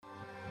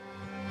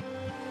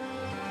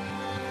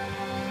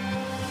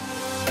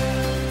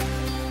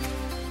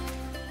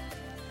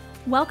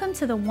Welcome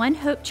to the One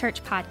Hope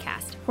Church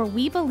podcast, where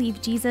we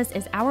believe Jesus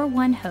is our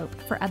one hope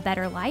for a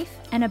better life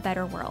and a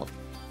better world.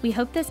 We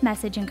hope this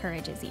message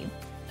encourages you.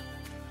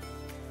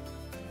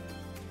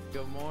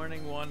 Good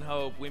morning, One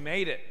Hope. We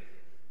made it,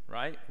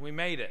 right? We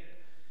made it.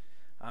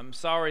 I'm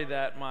sorry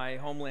that my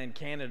homeland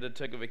Canada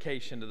took a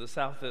vacation to the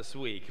south this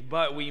week,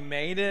 but we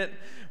made it.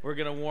 We're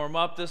going to warm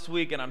up this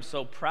week, and I'm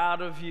so proud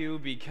of you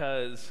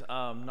because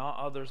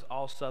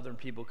all southern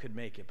people could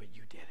make it, but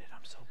you did it.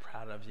 I'm so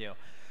proud of you.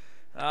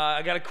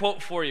 I got a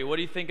quote for you. What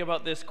do you think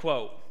about this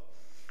quote?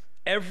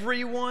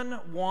 Everyone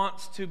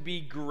wants to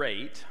be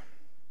great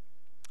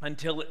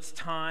until it's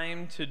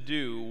time to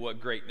do what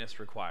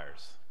greatness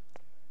requires.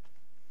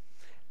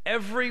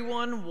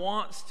 Everyone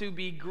wants to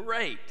be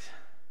great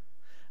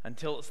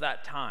until it's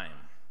that time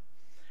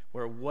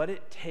where what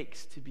it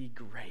takes to be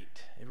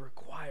great, it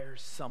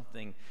requires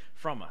something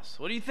from us.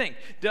 What do you think?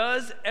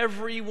 Does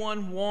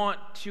everyone want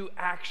to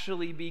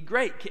actually be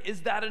great?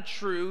 Is that a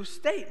true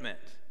statement?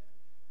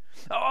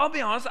 I'll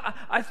be honest,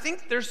 I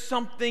think there's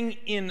something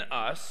in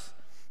us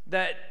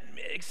that,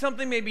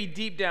 something maybe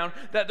deep down,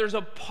 that there's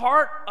a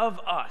part of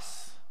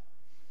us.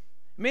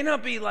 It may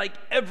not be like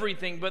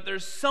everything, but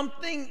there's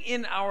something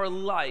in our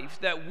life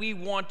that we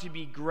want to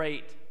be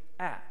great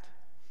at.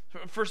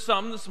 For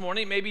some this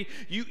morning, maybe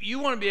you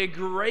want to be a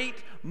great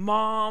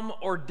mom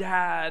or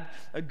dad,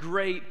 a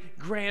great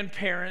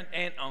grandparent,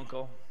 aunt,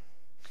 uncle.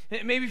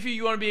 Maybe for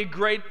you want to be a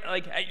great,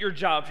 like at your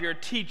job, if you're a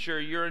teacher,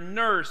 you're a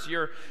nurse,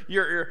 you're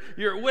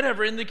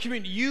whatever in the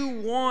community, you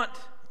want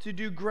to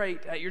do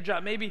great at your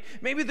job. Maybe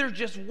there's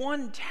just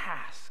one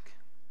task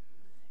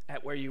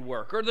at where you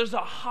work, or there's a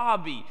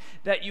hobby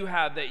that you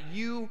have that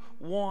you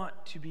want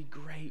to be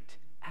great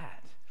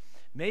at.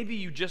 Maybe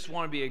you just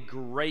want to be a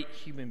great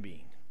human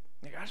being.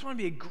 Like, I just want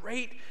to be a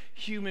great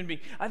human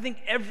being. I think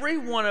every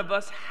one of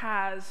us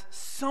has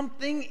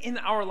something in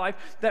our life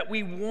that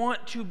we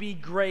want to be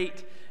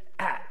great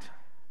at.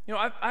 You know,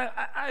 I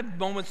have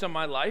moments in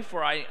my life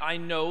where I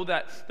know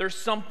that there's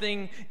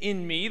something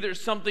in me,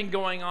 there's something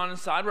going on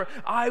inside where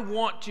I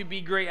want to be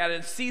great at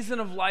it. A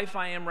season of life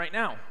I am right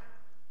now.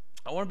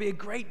 I want to be a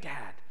great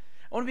dad.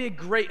 I want to be a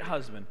great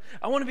husband.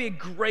 I want to be a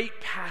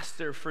great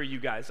pastor for you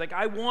guys. Like,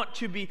 I want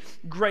to be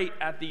great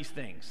at these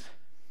things.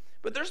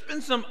 But there's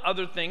been some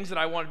other things that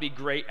I want to be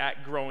great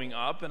at growing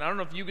up, and I don't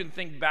know if you can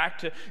think back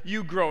to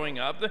you growing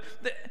up.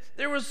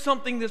 There was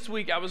something this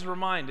week I was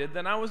reminded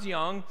that I was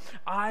young,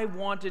 I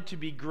wanted to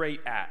be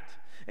great at.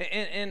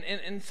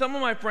 And some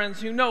of my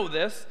friends who know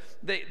this,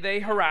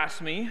 they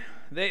harass me.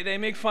 They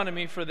make fun of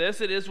me for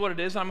this. It is what it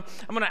is. I'm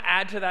going to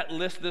add to that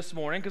list this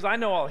morning because I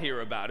know I'll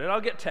hear about it.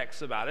 I'll get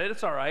texts about it.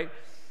 It's all right.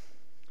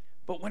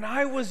 But when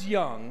I was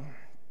young,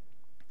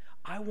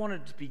 I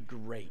wanted to be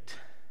great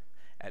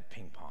at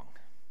ping pong.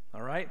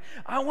 All right?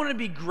 I want to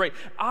be great.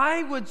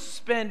 I would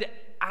spend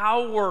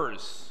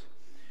hours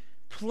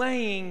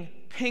playing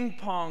ping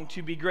pong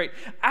to be great.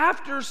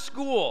 After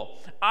school,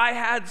 I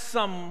had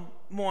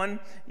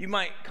someone, you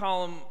might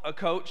call him a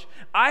coach,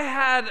 I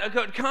had a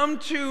coach come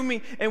to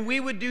me and we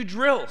would do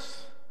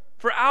drills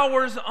for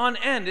hours on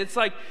end. It's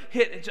like,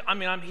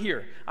 I'm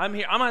here. I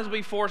might as well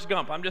be Forrest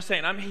Gump. I'm just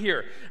saying, I'm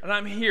here, and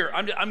I'm here.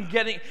 I'm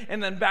getting,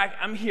 and then back,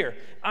 I'm here.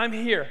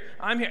 And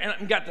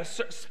I've got the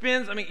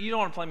spins. I mean, you don't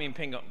want to play me in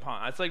ping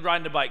pong. It's like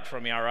riding a bike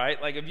for me, all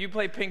right? Like, if you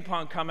play ping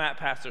pong, come at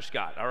Pastor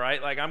Scott, all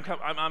right? Like, I'm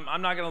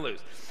not going to lose.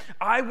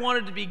 I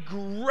wanted to be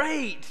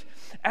great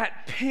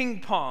at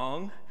ping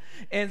pong,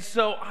 and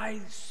so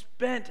I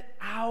spent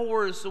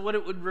hours of what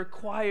it would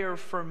require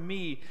for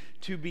me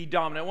to be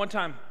dominant. One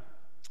time,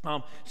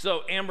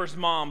 so Amber's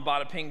mom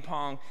bought a ping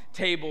pong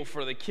table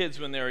for the kids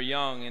when they were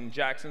young, and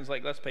Jackson's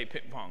like, let's play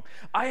ping pong.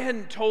 I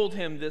hadn't told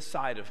him this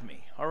side of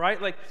me, all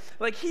right? Like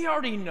he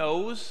already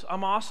knows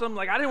I'm awesome.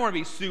 Like, I didn't want to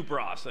be super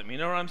awesome, you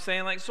know what I'm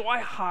saying? Like, so I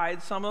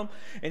hide some of them,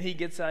 and he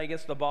gets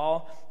the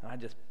ball, and I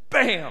just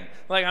bam!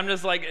 Like, I'm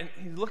just like, and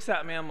he looks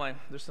at me, I'm like,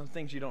 there's some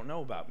things you don't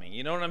know about me.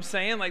 You know what I'm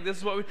saying? Like, this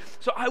is what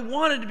so I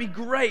wanted to be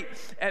great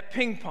at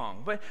ping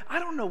pong, but I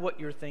don't know what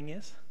your thing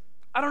is.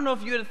 I don't know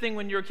if you had a thing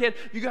when you were a kid.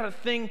 You got a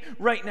thing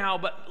right now,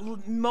 but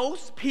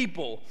most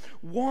people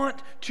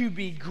want to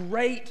be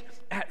great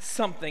at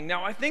something.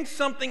 Now, I think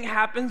something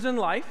happens in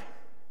life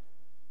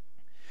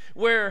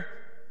where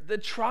the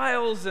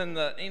trials and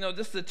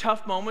just the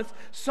tough moments,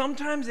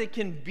 sometimes it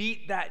can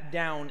beat that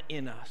down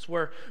in us,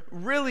 where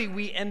really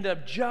we end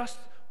up just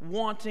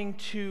wanting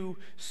to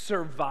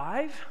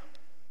survive.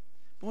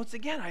 But once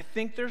again, I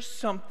think there's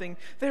something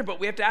there,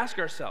 but we have to ask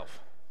ourselves,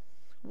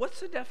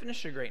 what's the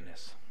definition of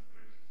greatness?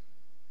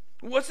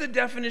 What's the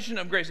definition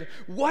of grace?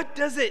 What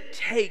does it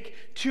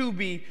take to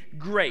be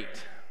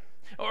great?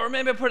 Or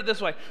maybe I put it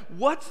this way.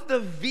 What's the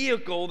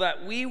vehicle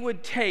that we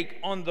would take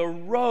on the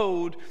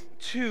road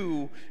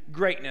to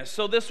greatness?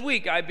 So this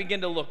week I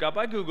begin to look up.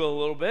 I Google a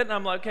little bit, and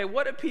I'm like, okay,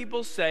 what do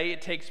people say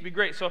it takes to be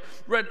great? So I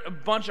read a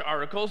bunch of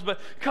articles, but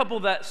a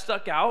couple that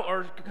stuck out,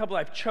 or a couple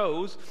I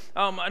chose.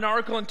 An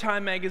article in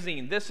Time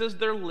magazine. This is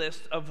their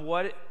list of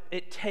what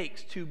it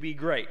takes to be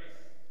great.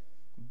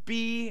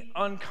 Be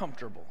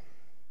uncomfortable.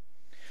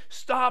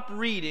 Stop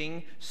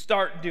reading,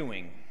 start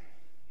doing.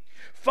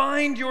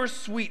 Find your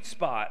sweet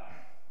spot.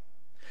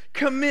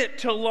 Commit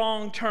to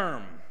long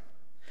term.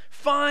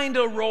 Find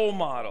a role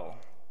model.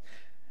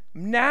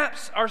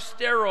 Naps are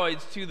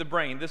steroids to the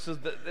brain. This is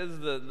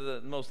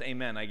the most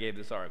amen I gave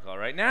this article, all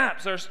right?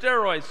 Naps are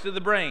steroids to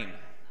the brain.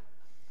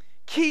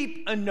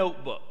 Keep a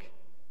notebook.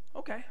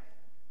 Okay.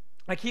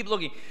 I keep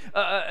looking.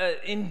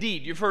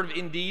 Indeed. You've heard of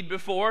Indeed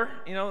before?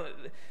 You know,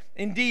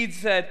 Indeed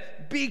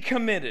said, be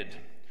committed.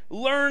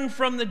 Learn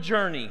from the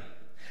journey.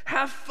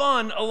 Have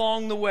fun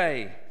along the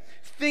way.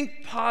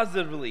 Think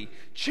positively.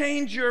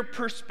 Change your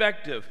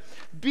perspective.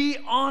 Be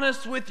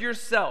honest with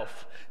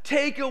yourself.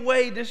 Take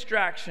away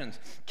distractions.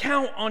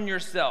 Count on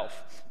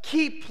yourself.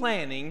 Keep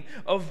planning.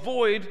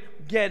 Avoid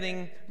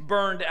getting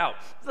burned out.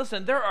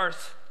 Listen, there are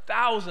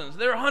thousands,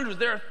 there are hundreds,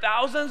 there are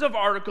thousands of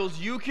articles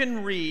you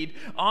can read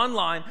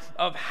online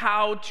of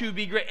how to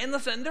be great. And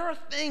listen, there are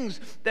things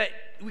that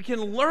we can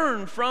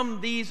learn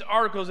from these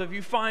articles if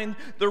you find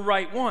the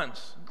right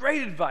ones.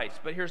 Great advice,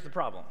 but here's the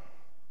problem.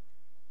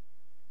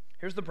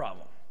 Here's the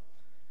problem.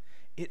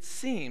 It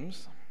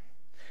seems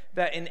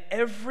that in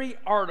every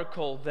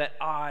article that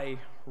I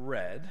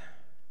read,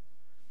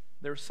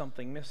 there's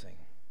something missing.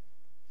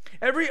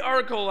 Every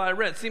article I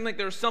read seemed like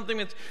there was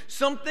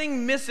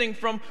something missing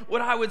from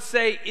what I would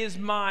say is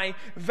my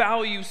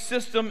value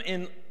system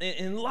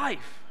in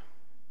life.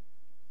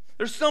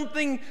 There's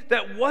something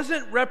that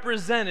wasn't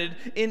represented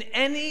in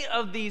any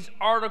of these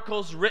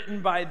articles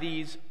written by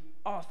these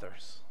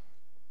authors.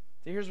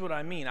 So here's what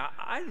I mean.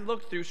 I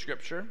look through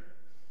Scripture,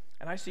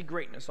 and I see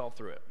greatness all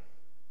through it.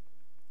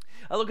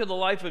 I look at the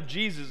life of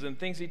Jesus and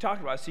things he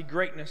talked about. I see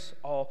greatness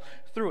all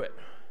through it.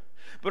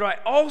 But what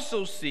I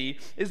also see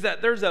is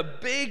that there's a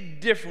big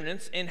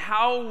difference in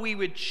how we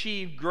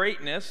achieve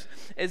greatness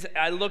as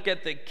I look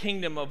at the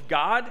kingdom of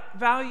God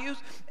values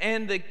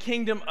and the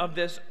kingdom of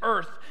this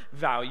earth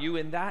value,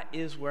 and that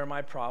is where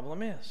my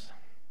problem is.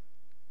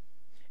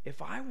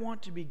 If I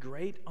want to be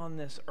great on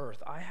this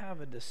earth, I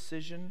have a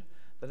decision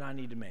that I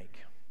need to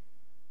make.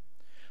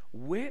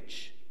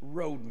 Which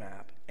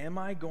roadmap am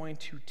I going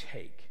to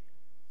take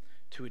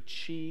to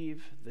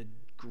achieve the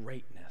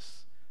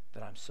greatness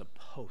that I'm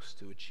supposed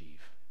to achieve?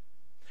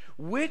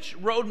 Which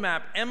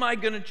roadmap am I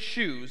going to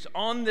choose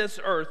on this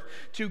earth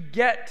to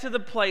get to the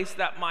place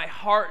that my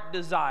heart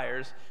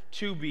desires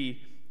to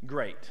be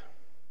great?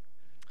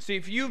 See,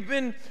 if you've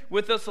been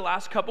with us the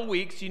last couple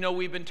weeks, you know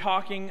we've been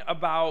talking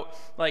about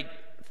like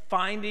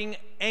finding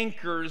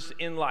anchors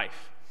in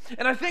life.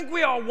 And I think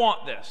we all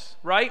want this,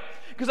 right?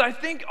 Because I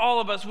think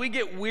all of us, we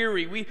get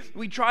weary.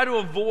 We try to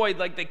avoid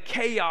like the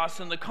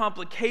chaos and the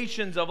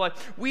complications of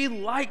life. We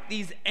like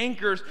these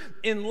anchors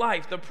in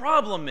life. The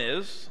problem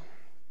is,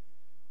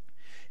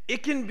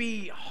 it can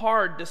be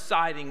hard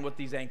deciding what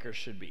these anchors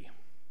should be.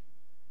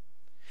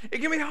 It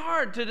can be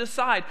hard to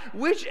decide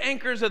which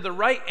anchors are the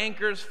right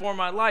anchors for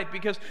my life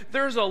because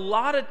there's a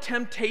lot of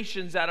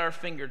temptations at our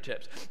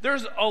fingertips.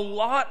 There's a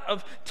lot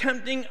of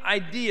tempting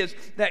ideas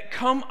that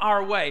come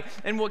our way.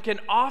 And what can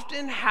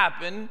often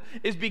happen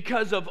is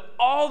because of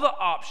all the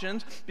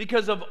options,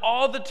 because of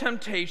all the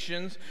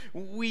temptations,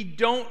 we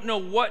don't know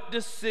what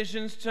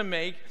decisions to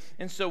make,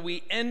 and so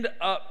we end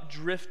up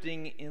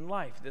drifting in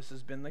life. This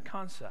has been the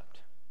concept.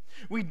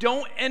 We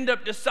don't end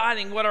up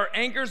deciding what our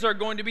anchors are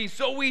going to be,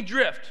 so we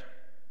drift.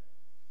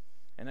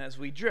 And as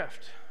we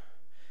drift,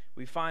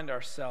 we find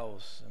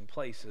ourselves in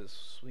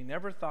places we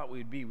never thought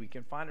we'd be. We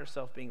can find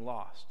ourselves being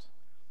lost.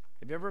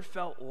 Have you ever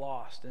felt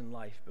lost in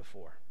life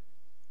before?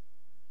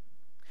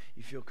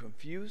 You feel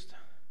confused,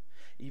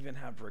 even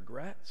have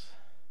regrets.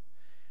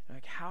 You're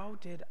like, how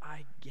did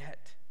I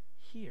get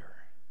here?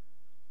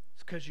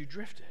 It's because you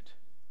drifted.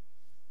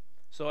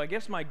 So I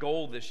guess my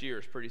goal this year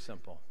is pretty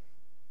simple.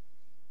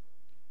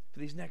 For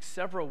these next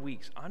several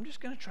weeks, I'm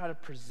just going to try to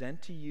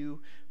present to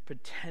you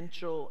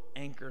potential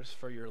anchors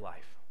for your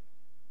life.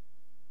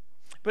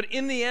 But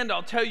in the end,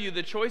 I'll tell you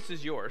the choice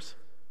is yours.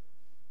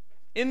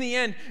 In the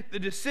end, the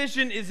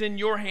decision is in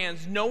your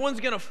hands. No one's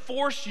going to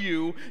force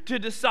you to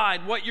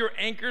decide what your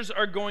anchors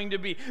are going to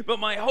be. But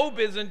my hope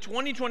is in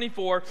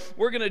 2024,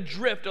 we're going to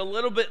drift a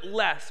little bit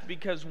less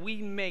because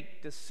we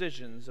make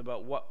decisions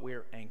about what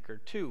we're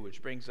anchored to,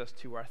 which brings us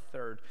to our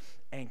third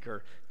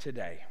anchor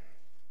today.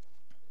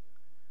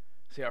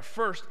 See, our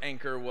first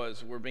anchor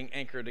was we're being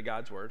anchored to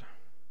God's word.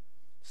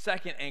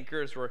 Second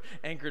anchor is we're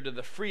anchored to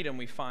the freedom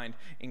we find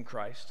in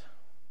Christ.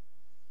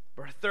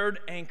 But our third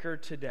anchor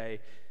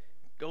today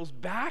goes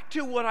back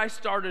to what I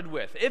started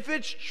with. If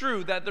it's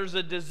true that there's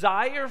a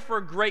desire for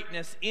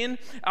greatness in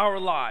our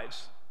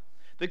lives,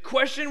 the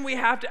question we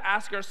have to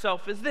ask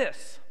ourselves is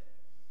this: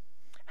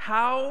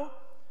 how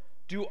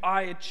do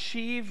I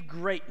achieve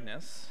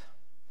greatness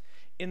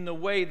in the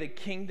way the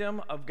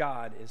kingdom of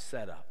God is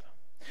set up?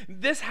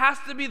 This has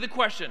to be the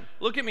question.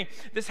 Look at me.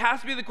 This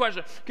has to be the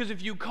question. Because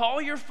if you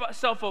call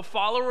yourself a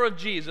follower of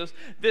Jesus,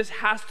 this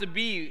has to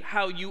be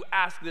how you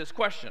ask this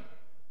question.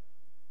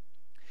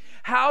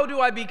 How do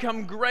I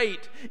become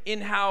great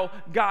in how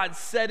God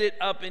set it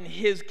up in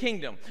his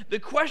kingdom? The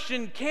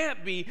question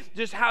can't be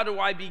just how do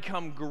I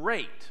become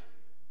great?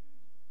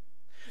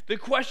 The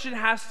question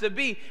has to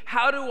be,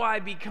 how do I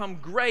become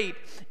great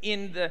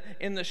in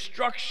the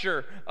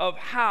structure of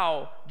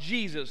how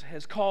Jesus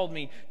has called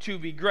me to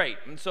be great?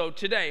 And so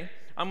today,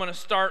 I'm going to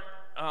start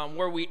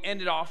where we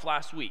ended off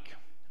last week,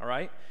 all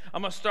right?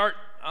 I'm going to start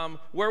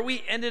where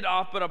we ended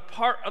off, but a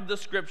part of the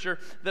scripture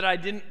that I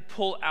didn't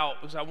pull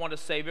out because I want to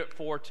save it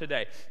for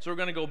today. So we're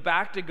going to go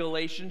back to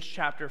Galatians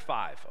chapter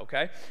 5,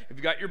 okay? If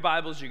you got your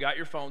Bibles, you got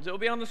your phones, it'll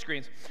be on the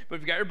screens. But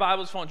if you got your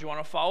Bibles, phones, you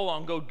want to follow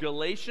along, go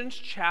Galatians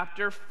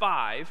chapter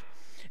 5,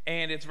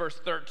 and it's verse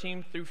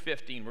 13 through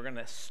 15. We're going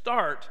to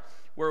start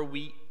where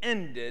we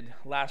ended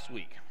last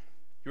week.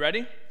 You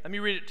ready? Let me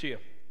read it to you.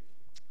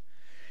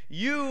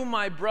 You,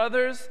 my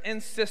brothers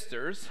and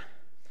sisters,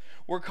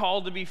 we're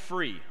called to be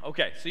free.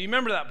 Okay, so you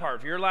remember that part.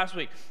 If you were last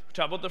week, we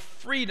talked about the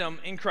freedom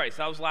in Christ.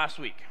 That was last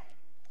week.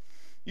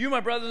 You, my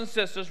brothers and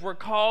sisters, were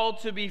called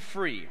to be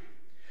free.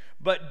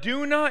 But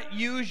do not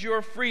use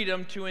your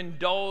freedom to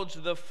indulge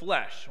the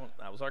flesh. Well,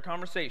 that was our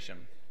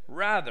conversation.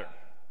 Rather,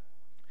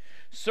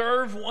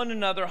 serve one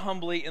another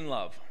humbly in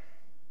love.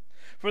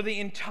 For the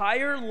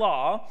entire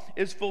law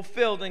is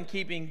fulfilled in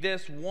keeping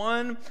this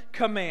one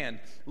command: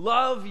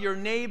 love your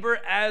neighbor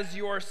as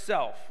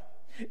yourself.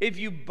 If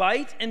you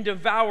bite and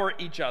devour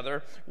each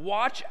other,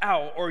 watch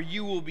out, or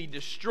you will be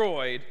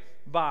destroyed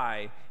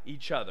by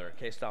each other.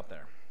 Okay, stop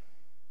there.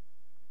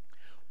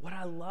 What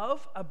I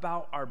love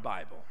about our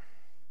Bible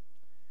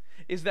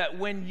is that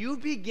when you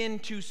begin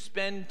to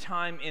spend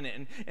time in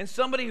it, and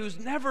somebody who's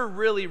never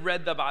really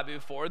read the Bible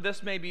before,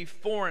 this may be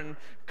foreign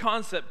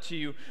concept to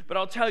you, but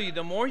I'll tell you,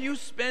 the more you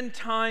spend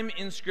time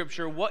in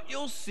Scripture, what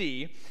you'll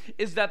see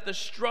is that the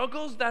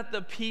struggles that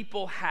the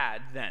people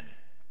had then,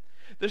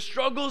 the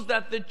struggles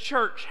that the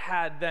church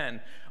had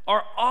then,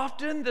 are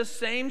often the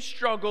same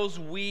struggles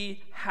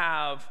we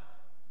have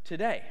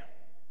today.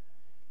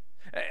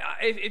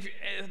 If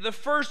the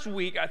first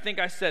week, I think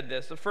I said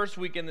this, the first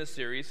week in this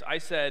series, I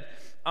said,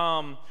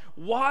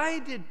 why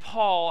did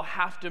Paul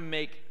have to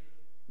make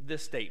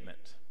this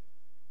statement?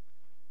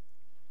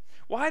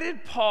 Why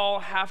did Paul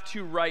have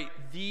to write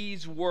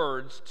these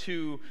words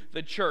to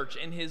the church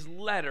in his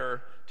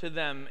letter to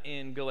them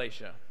in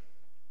Galatia?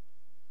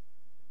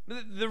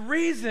 The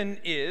reason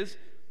is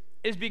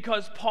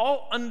because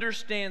Paul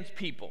understands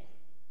people.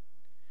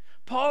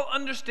 Paul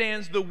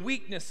understands the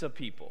weakness of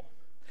people.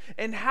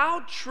 And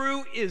how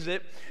true is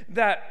it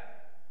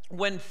that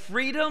when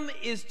freedom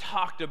is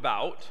talked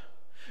about,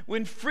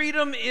 when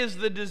freedom is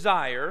the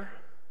desire,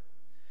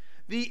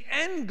 the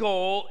end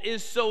goal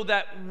is so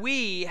that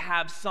we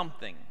have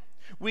something.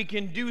 We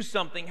can do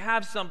something,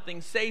 have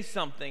something, say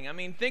something. I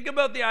mean, think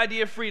about the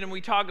idea of freedom. We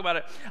talk about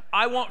it.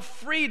 I want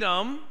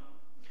freedom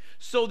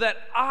so that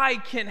I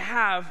can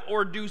have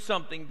or do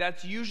something.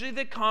 That's usually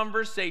the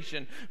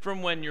conversation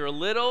from when you're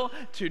little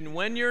to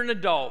when you're an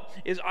adult,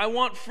 is I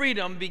want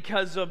freedom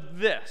because of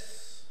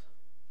this.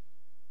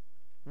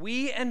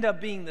 We end up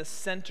being the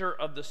center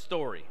of the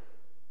story.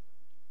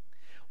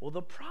 Well,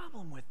 the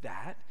problem with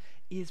that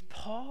is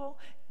Paul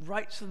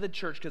writes to the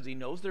church because he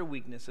knows their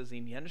weaknesses,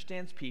 he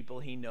understands people,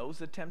 he knows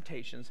the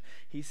temptations.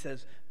 He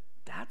says,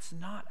 that's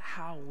not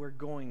how we're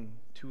going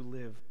to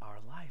live our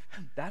life.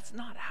 That's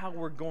not how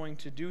we're going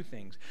to do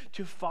things.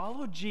 To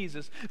follow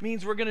Jesus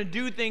means we're going to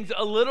do things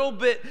a little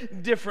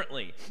bit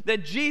differently.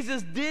 That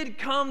Jesus did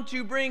come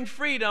to bring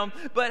freedom,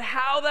 but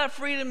how that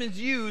freedom is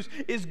used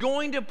is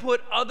going to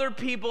put other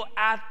people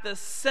at the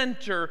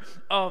center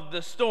of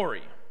the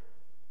story.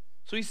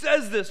 So he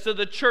says this to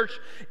the church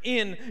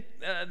in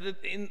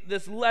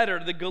this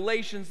letter, the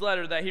Galatians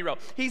letter that he wrote.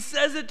 He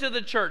says it to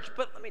the church,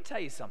 but let me tell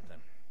you something.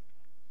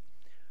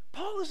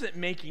 Paul isn't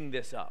making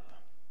this up.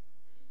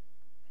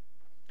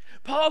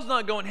 Paul's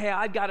not going, hey,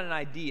 I've got an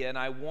idea and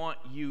I want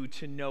you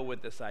to know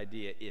what this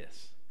idea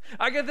is.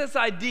 I got this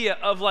idea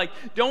of like,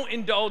 don't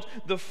indulge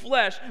the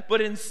flesh, but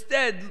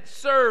instead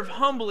serve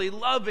humbly,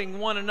 loving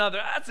one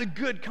another. That's a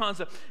good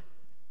concept.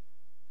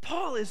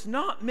 Paul is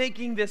not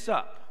making this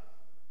up.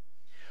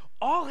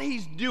 All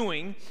he's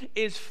doing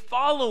is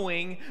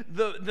following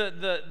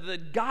the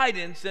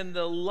guidance and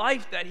the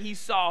life that he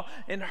saw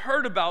and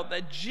heard about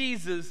that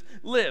Jesus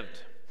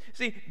lived.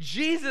 See,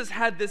 Jesus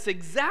had this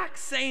exact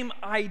same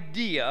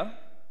idea,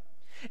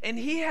 and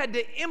he had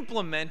to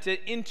implement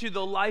it into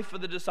the life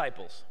of the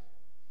disciples.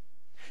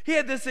 He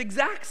had this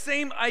exact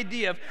same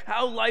idea of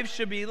how life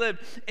should be lived,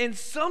 and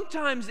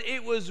sometimes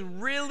it was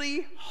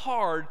really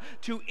hard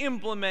to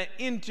implement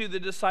into the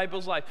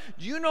disciples' life.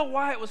 Do you know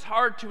why it was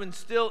hard to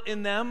instill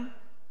in them?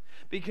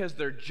 Because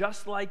they're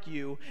just like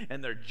you,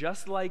 and they're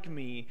just like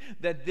me,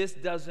 that this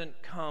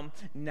doesn't come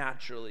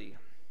naturally.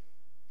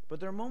 But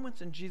there are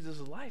moments in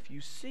Jesus' life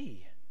you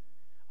see,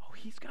 oh,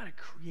 he's got to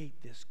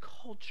create this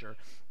culture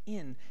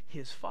in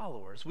his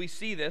followers. We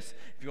see this.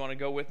 If you want to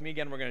go with me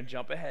again, we're going to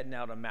jump ahead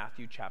now to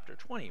Matthew chapter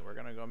 20. We're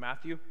going to go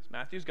to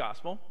Matthew's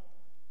gospel.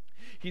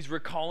 He's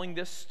recalling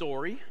this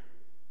story.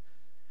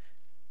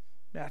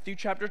 Matthew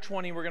chapter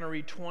 20, we're going to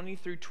read 20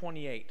 through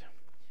 28.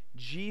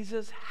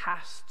 Jesus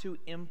has to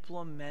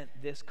implement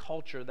this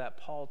culture that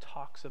Paul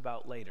talks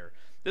about later.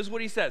 This is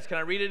what he says. Can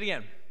I read it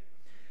again?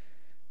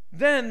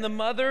 Then the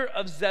mother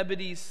of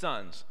Zebedee's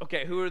sons.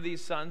 Okay, who are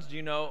these sons? Do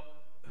you know?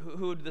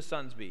 Who would the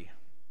sons be?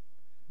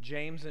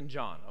 James and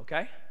John,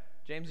 okay?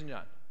 James and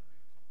John.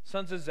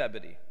 Sons of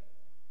Zebedee.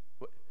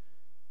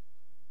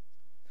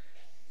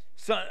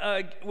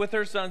 With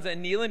her sons,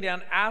 and kneeling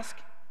down, asked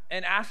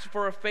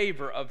for a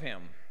favor of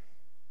him.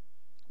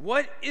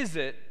 What is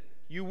it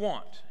you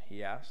want?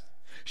 He asked.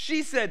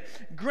 She said,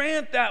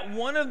 grant that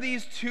one of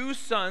these two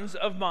sons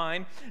of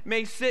mine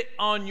may sit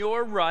on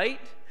your right,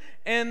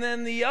 and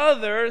then the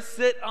other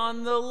sit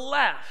on the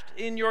left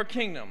in your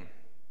kingdom.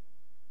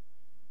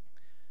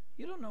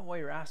 You don't know what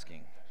you're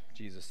asking,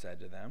 Jesus said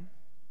to them.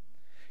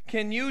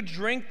 Can you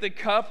drink the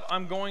cup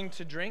I'm going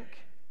to drink?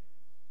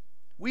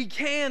 We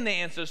can, they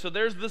answered. So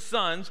there's the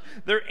sons.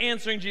 They're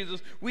answering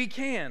Jesus. We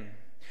can.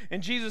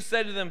 And Jesus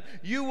said to them,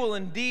 you will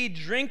indeed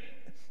drink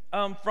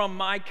from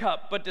my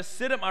cup, but to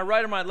sit at my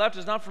right or my left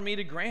is not for me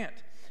to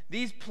grant.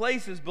 These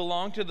places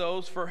belong to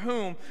those for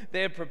whom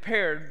they have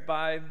prepared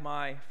by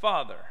my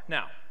Father.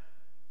 Now,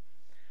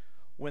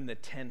 when the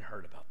 10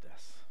 heard about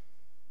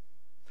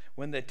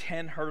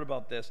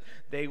this,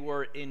 they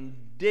were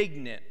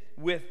indignant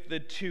with the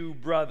two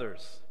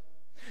brothers.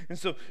 And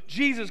so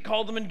Jesus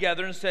called them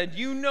together and said,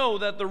 you know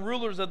that the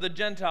rulers of the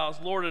Gentiles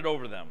lord it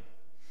over them,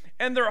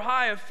 and their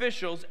high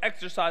officials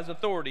exercise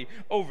authority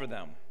over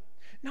them.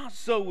 Not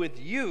so with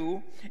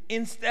you.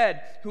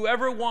 Instead,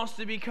 whoever wants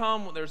to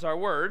become, there's our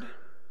word,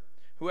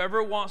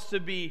 whoever wants to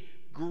be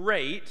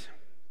great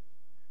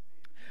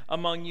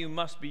among you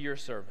must be your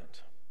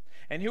servant.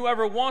 And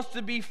whoever wants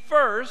to be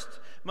first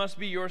must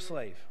be your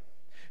slave.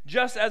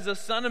 Just as the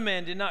Son of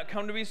Man did not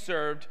come to be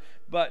served,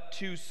 but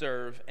to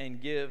serve and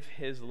give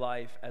his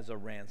life as a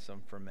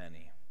ransom for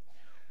many.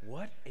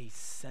 What a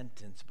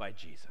sentence by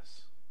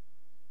Jesus.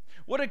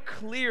 What a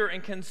clear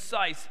and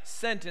concise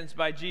sentence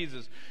by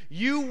Jesus.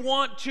 You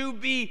want to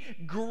be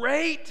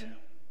great?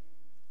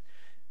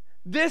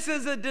 This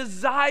is a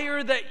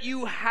desire that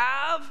you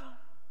have.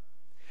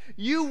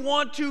 You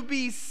want to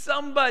be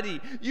somebody.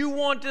 You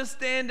want to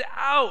stand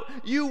out.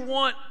 You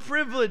want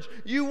privilege.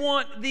 You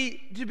want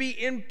to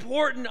be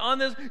important on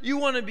this. You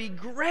want to be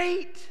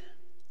great.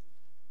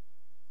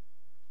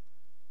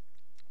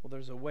 Well,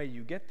 there's a way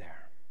you get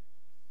there.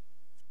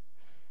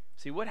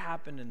 See, what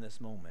happened in this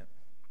moment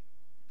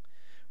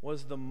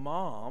was the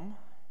mom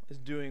is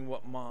doing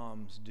what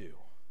moms do.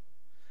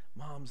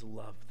 Moms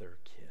love their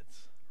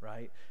kids,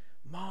 right?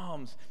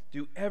 Moms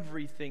do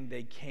everything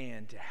they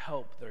can to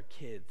help their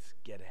kids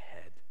get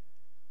ahead.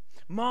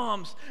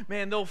 Moms,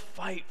 man, they'll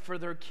fight for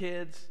their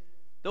kids.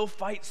 They'll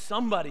fight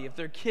somebody if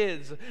their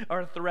kids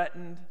are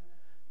threatened.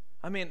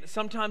 I mean,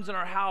 sometimes in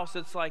our house,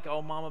 it's like,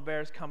 oh, Mama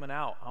Bear's coming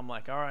out. I'm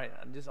like, all right,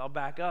 I'll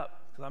back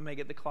up because I may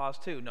get the claws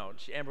too. No,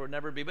 Amber would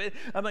never be. But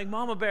I'm like,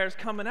 Mama Bear's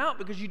coming out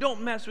because you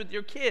don't mess with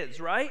your kids,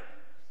 right?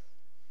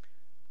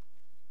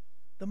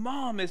 The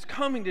mom is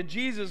coming to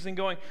Jesus and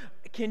going,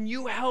 can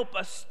you help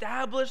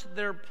establish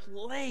their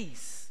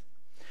place?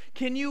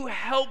 Can you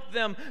help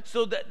them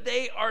so that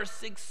they are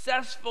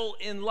successful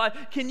in life?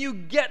 Can you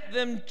get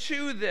them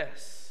to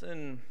this?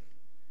 And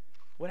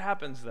what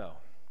happens though?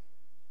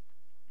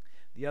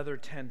 The other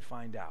 10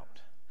 find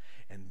out.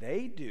 And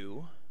they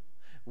do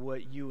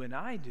what you and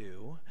I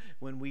do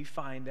when we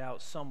find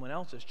out someone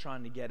else is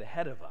trying to get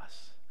ahead of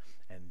us.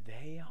 And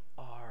they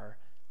are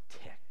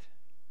ticked.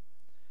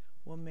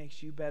 What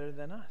makes you better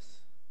than us?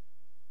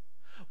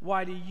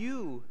 Why do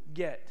you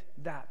get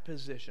that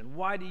position?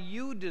 Why do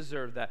you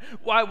deserve that?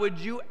 Why would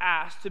you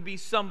ask to be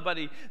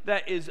somebody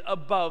that is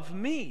above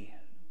me?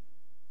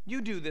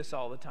 You do this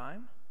all the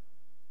time.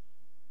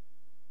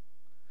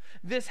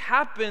 This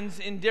happens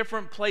in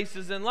different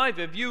places in life.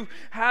 If you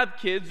have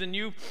kids and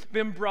you've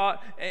been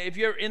brought, if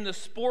you're in the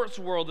sports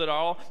world at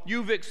all,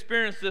 you've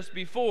experienced this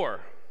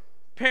before.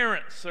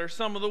 Parents are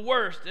some of the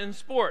worst in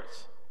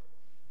sports.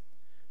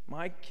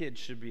 My kid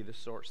should be the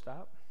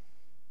shortstop.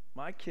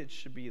 My kid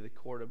should be the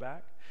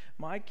quarterback.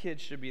 My kid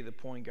should be the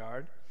point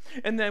guard.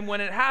 And then when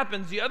it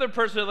happens, the other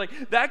person is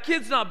like, that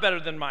kid's not better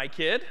than my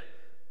kid.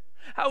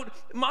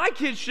 My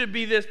kid should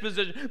be this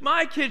position.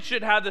 My kid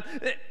should have this.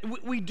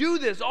 We do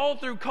this all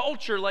through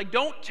culture. Like,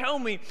 don't tell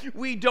me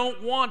we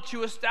don't want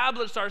to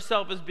establish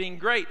ourselves as being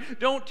great.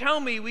 Don't tell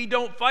me we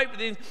don't fight for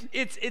things.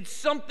 It's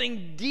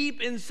something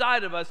deep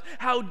inside of us.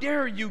 How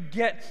dare you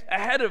get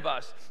ahead of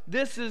us?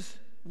 This is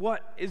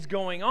what is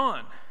going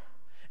on.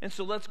 And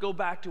so let's go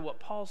back to what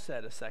Paul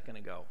said a second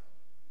ago.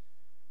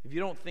 If you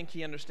don't think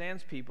he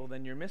understands people,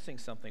 then you're missing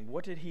something.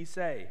 What did he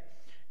say?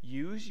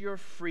 Use your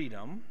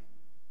freedom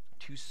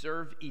to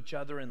serve each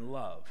other in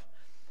love.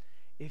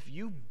 If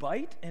you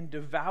bite and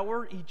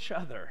devour each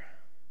other,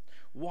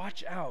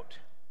 watch out.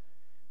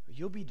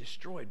 You'll be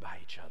destroyed by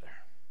each other.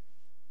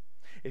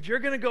 If you're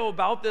going to go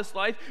about this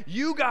life,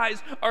 you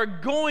guys are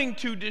going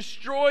to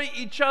destroy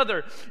each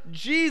other.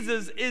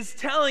 Jesus is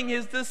telling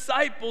his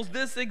disciples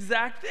this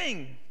exact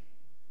thing.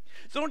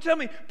 So don't tell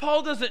me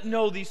Paul doesn't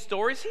know these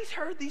stories. He's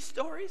heard these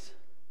stories.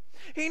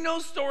 He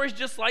knows stories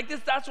just like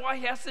this. That's why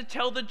he has to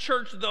tell the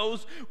church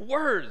those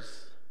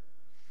words.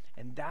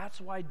 And that's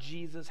why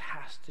Jesus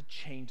has to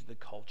change the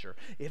culture.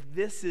 If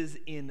this is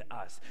in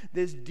us,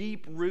 this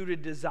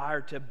deep-rooted desire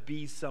to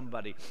be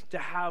somebody, to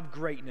have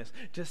greatness,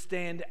 to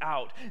stand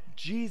out,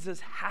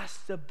 Jesus has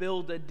to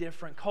build a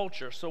different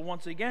culture. So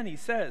once again, he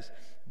says,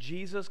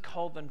 Jesus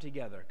called them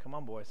together. Come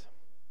on, boys.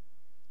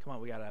 Come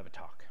on, we got to have a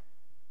talk.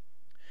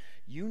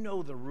 You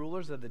know the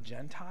rulers of the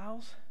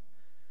Gentiles?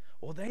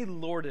 Well, they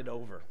lord it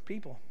over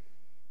people.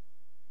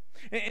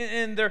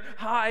 And their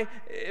high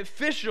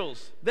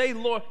officials, they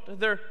lord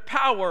their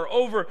power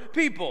over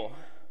people.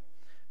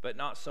 But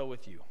not so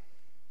with you.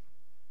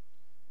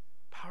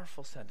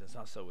 Powerful sentence,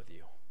 not so with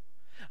you.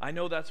 I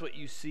know that's what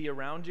you see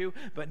around you,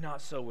 but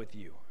not so with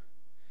you.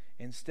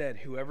 Instead,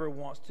 whoever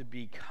wants to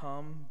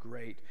become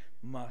great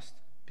must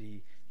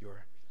be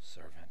your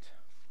servant.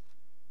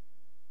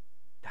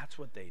 That's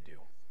what they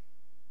do.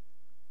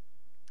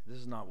 This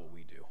is not what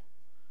we do.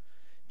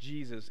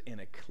 Jesus, in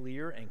a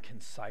clear and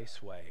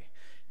concise way,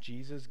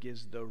 Jesus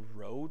gives the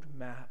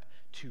roadmap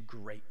to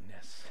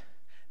greatness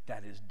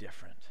that is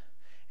different.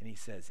 And he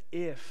says,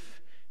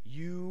 if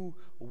you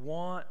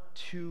want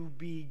to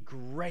be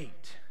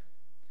great,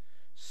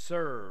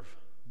 serve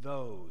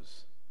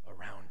those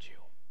around you.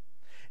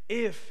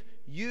 If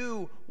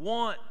you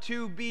want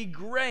to be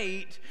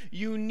great,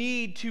 you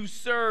need to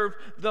serve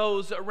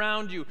those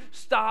around you.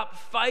 Stop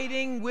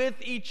fighting with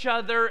each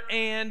other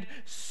and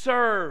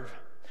serve.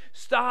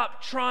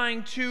 Stop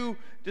trying to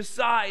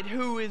decide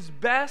who is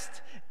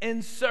best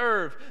and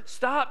serve.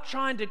 Stop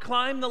trying to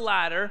climb the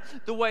ladder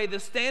the way the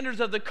standards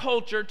of the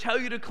culture tell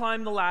you to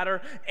climb the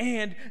ladder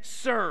and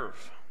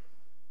serve.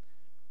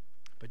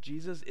 But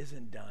Jesus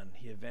isn't done.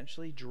 He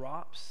eventually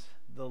drops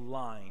the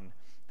line.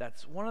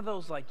 That's one of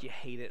those like you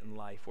hate it in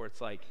life where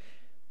it's like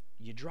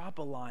you drop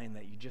a line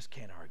that you just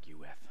can't argue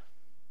with.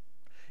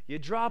 You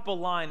drop a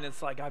line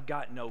that's like, I've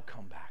got no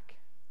comeback.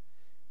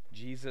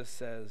 Jesus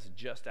says,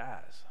 just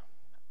as.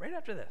 Right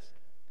after this,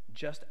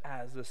 just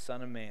as the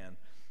Son of Man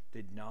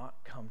did not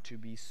come to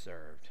be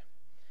served,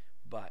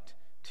 but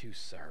to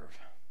serve,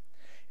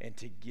 and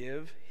to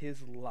give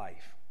his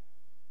life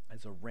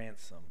as a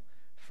ransom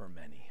for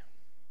many.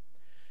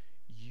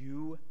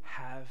 You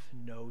have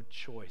no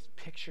choice.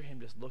 Picture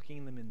him just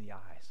looking them in the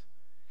eyes.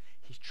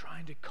 He's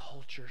trying to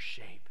culture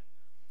shape.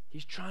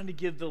 He's trying to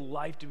give the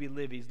life to be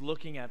lived. He's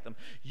looking at them.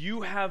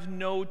 You have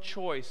no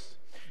choice.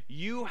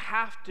 You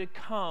have to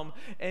come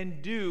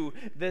and do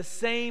the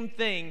same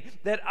thing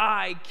that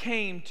I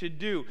came to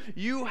do.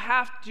 You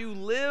have to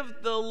live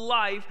the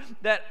life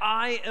that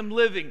I am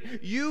living.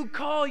 You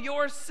call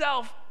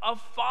yourself a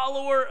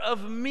follower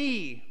of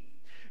me.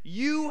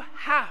 You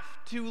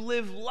have to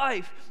live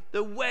life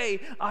the way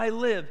I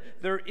live.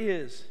 There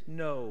is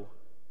no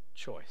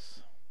choice.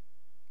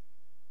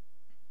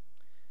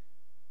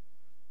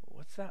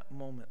 What's that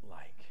moment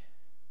like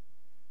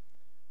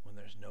when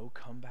there's no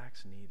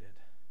comebacks needed?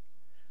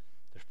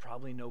 There's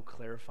probably no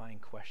clarifying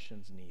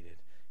questions needed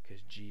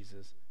because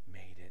Jesus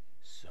made it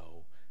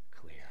so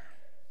clear.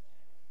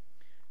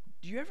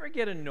 Do you ever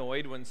get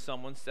annoyed when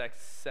someone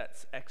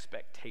sets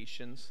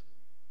expectations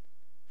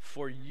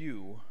for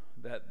you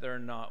that they're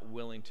not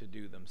willing to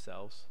do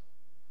themselves?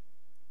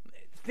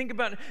 Think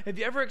about it. Have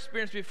you ever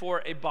experienced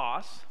before a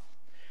boss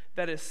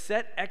that has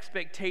set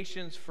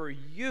expectations for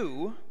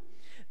you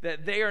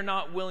that they are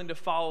not willing to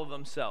follow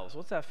themselves?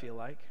 What's that feel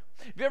like?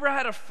 Have you ever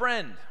had a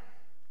friend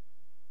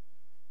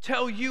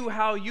tell you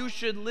how you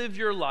should live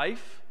your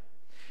life,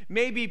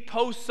 maybe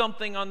post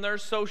something on their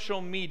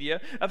social media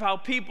of how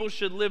people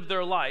should live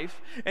their life,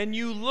 and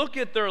you look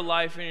at their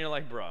life and you're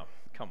like, bro,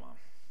 come on.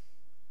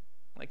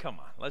 Like, come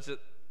on. Let's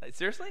just,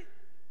 seriously?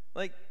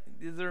 Like,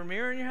 is there a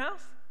mirror in your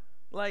house?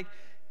 Like,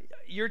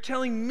 you're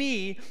telling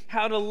me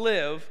how to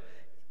live.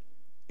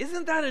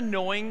 Isn't that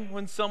annoying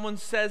when someone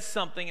says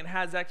something and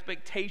has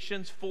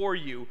expectations for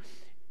you,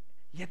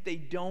 yet they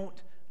don't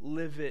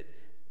live it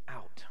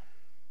out?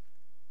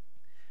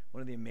 One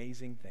of the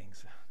amazing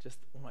things, just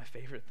one of my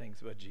favorite things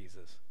about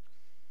Jesus,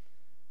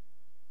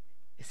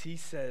 is he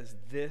says,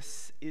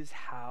 this is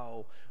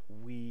how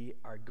we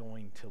are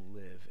going to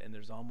live. And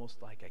there's almost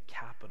like a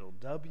capital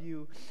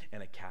W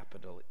and a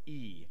capital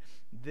E.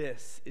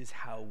 This is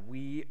how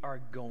we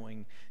are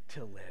going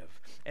to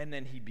live. And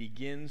then he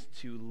begins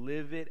to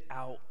live it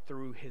out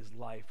through his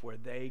life where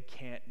they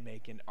can't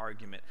make an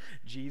argument.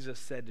 Jesus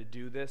said to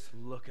do this,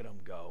 look at them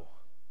go.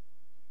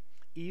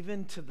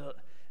 Even to the,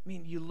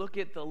 you look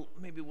at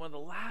maybe one of the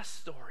last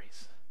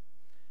stories.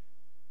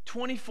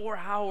 24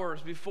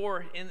 hours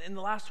before, in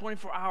the last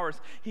 24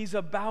 hours, he's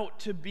about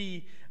to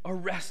be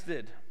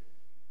arrested.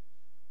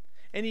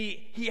 And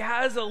he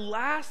has a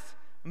last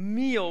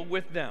meal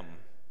with them.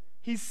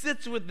 He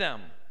sits with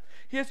them.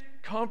 He has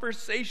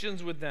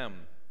conversations with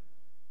them.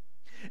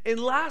 And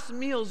last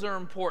meals are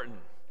important.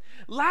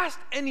 Last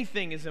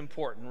anything is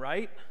important,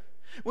 right?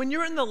 When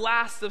you're in the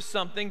last of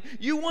something,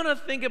 you want to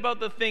think about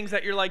the things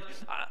that you're like,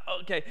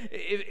 okay,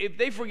 if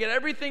they forget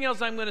everything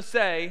else I'm going to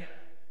say,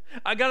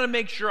 I got to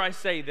make sure I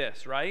say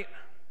this, right?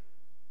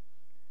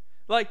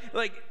 Like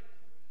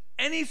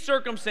any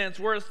circumstance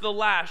where it's the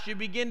last, you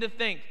begin to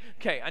think,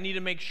 okay, I need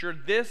to make sure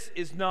this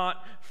is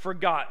not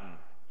forgotten.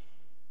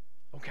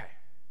 Okay.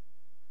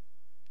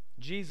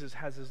 Jesus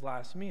has his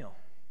last meal.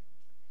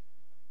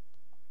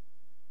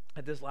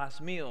 At this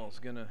last meal,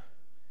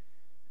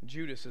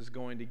 Judas is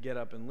going to get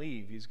up and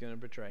leave. He's going to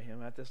betray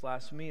him. At this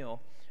last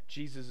meal,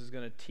 Jesus is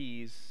going to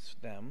tease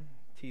them.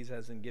 Tease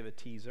as in give a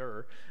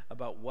teaser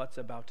about what's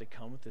about to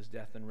come with his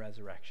death and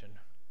resurrection.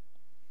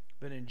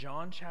 But in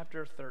John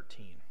chapter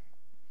 13,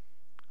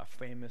 a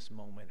famous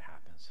moment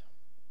happens.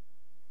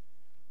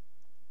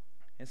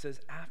 It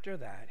says, after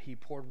that, he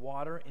poured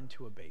water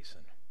into a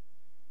basin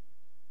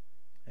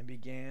and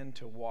began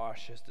to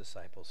wash his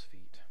disciples'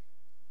 feet,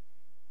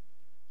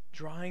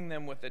 drying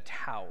them with a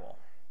towel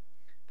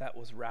that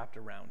was wrapped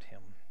around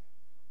him.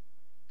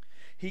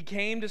 He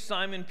came to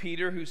Simon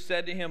Peter, who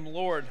said to him,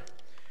 Lord,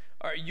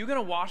 are you going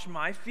to wash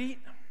my feet?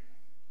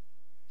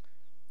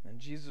 And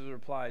Jesus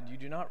replied, you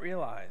do not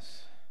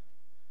realize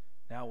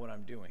now what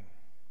I'm doing,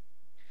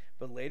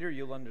 but later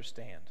you'll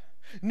understand.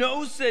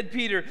 No, said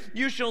Peter,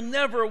 you shall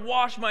never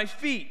wash my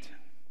feet.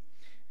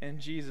 And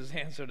Jesus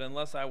answered,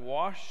 unless I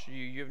wash you,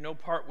 you have no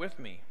part with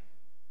me.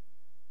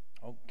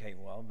 Okay,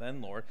 well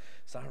then, Lord.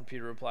 Simon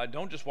Peter replied,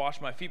 don't just wash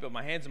my feet, but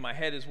my hands and my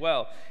head as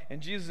well.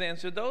 And Jesus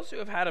answered, those who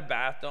have had a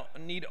bath don't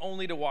need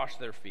only to wash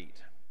their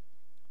feet.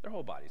 Their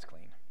whole body's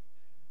clean.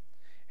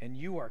 And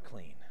you are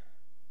clean,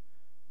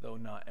 though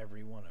not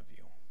every one of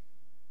you.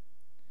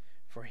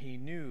 For he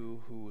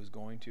knew who was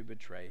going to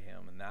betray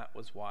him, and that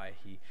was why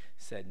he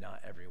said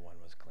not everyone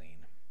was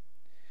clean.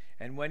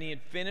 And when he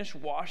had finished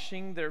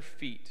washing their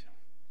feet,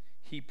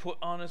 he put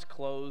on his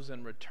clothes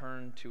and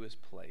returned to his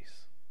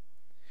place.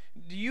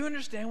 Do you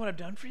understand what I've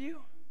done for you?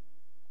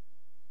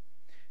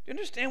 Do you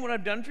understand what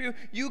I've done for you?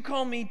 You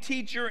call me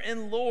teacher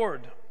and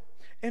Lord,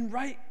 and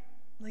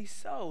rightly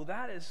so.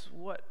 That is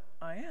what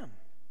I am.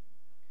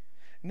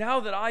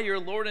 Now that I, your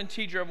Lord and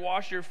teacher, have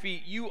washed your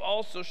feet, you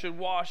also should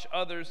wash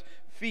others'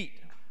 feet.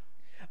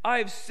 I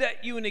have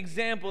set you an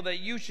example that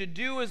you should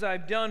do as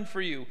I've done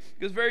for you.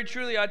 Because very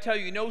truly I tell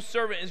you, no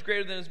servant is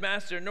greater than his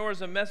master, nor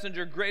is a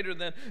messenger greater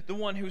than the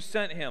one who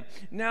sent him.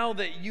 Now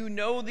that you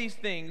know these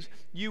things,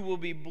 you will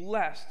be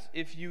blessed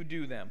if you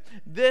do them.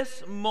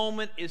 This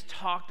moment is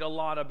talked a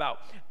lot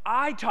about.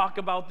 I talk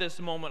about this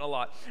moment a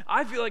lot.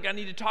 I feel like I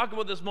need to talk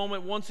about this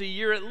moment once a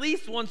year, at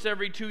least once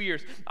every 2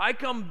 years. I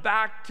come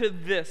back to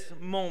this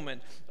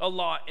moment a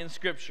lot in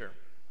Scripture.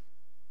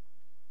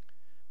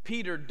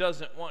 Peter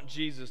doesn't want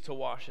Jesus to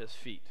wash his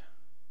feet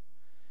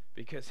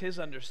because his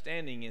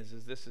understanding is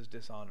this is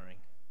dishonoring.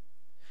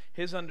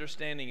 His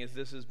understanding is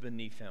this is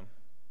beneath him.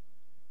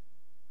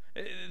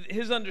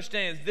 His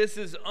understanding is this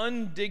is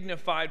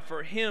undignified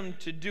for him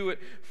to do it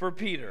for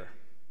Peter.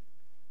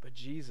 But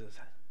Jesus,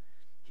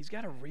 he's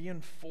got to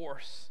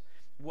reinforce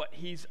what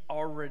he's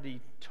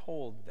already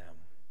told them.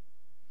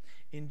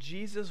 In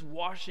Jesus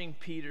washing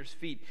Peter's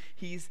feet,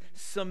 he's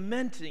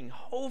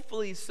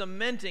hopefully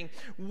cementing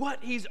what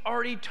he's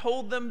already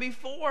told them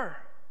before.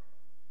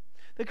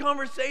 The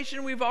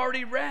conversation we've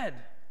already read.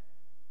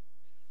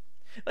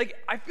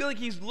 I feel like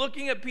he's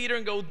looking at Peter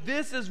and go,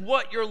 this is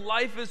what your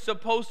life is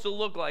supposed to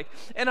look like.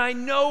 And I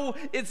know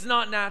it's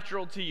not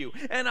natural to you.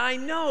 And I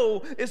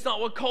know it's not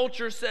what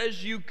culture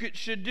says you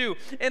should do.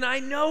 And I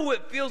know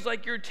it feels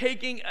like you're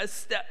taking a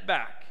step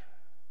back.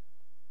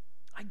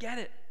 I get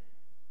it.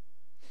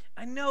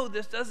 I know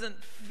this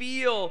doesn't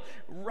feel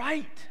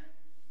right,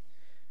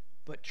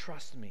 but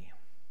trust me,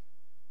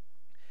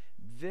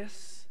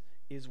 this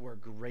is where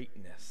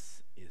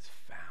greatness is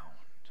found.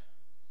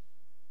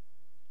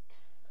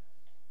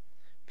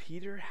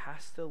 Peter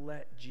has to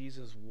let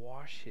Jesus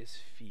wash his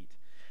feet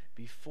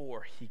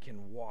before he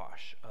can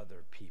wash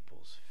other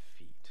people's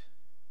feet.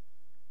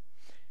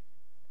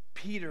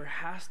 Peter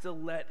has to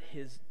let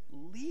his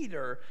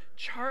leader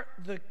chart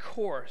the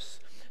course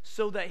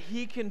so that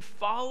he can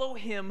follow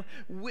him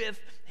with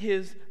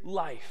his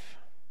life.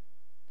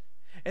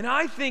 And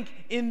I think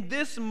in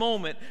this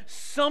moment,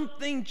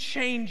 something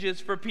changes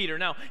for Peter.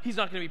 Now, he's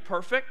not going to be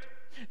perfect.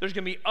 There's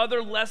going to be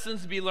other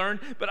lessons to be learned,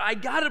 but I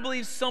got to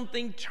believe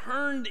something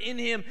turned in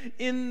him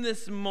in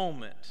this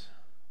moment.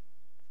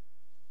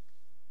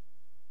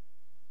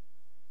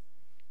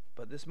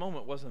 But this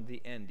moment wasn't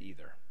the end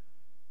either.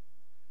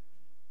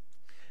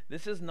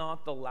 This is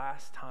not the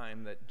last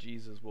time that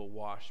Jesus will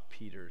wash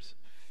Peter's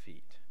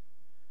feet.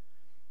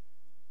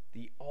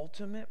 The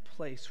ultimate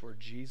place where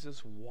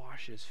Jesus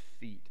washes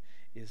feet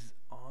is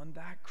on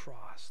that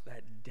cross.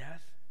 That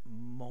death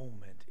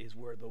moment is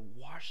where the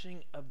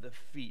washing of the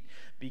feet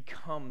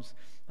becomes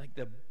like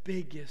the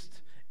biggest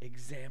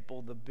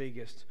example, the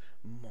biggest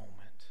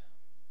moment.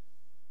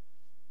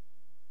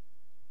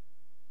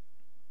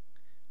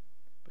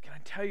 But can I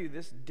tell you,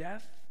 this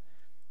death,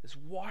 this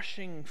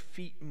washing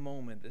feet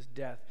moment, this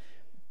death,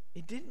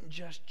 it didn't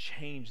just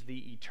change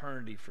the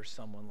eternity for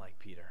someone like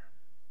Peter.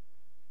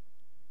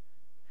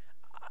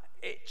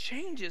 It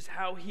changes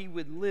how he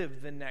would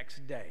live the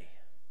next day.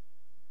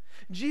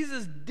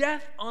 Jesus'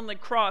 death on the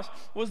cross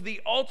was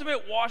the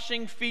ultimate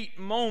washing feet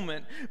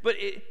moment, but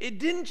it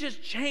didn't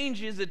just change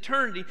his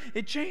eternity,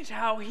 it changed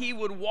how he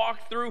would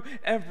walk through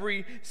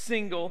every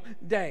single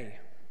day.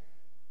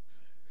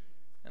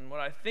 And what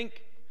I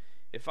think,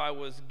 if I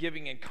was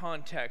giving a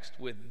context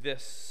with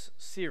this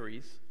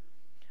series,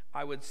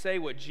 I would say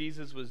what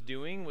Jesus was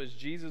doing was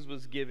Jesus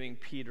was giving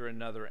Peter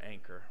another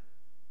anchor.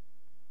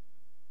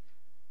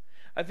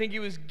 I think he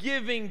was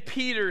giving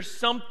Peter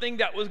something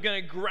that was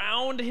going to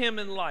ground him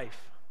in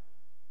life.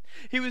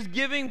 He was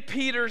giving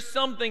Peter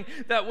something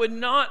that would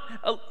not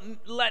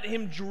let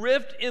him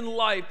drift in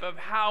life of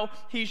how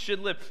he should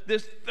live.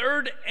 This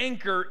third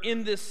anchor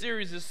in this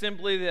series is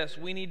simply this: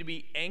 we need to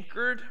be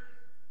anchored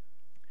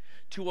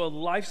to a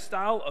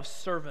lifestyle of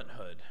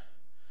servanthood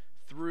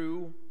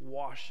through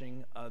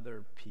washing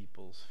other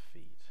people's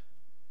feet.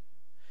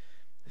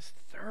 This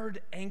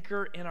third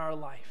anchor in our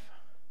life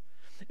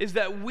is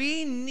that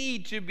we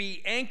need to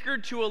be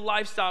anchored to a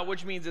lifestyle,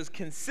 which means it's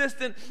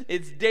consistent,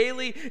 it's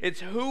daily, it's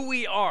who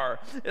we are.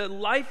 A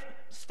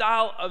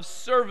lifestyle of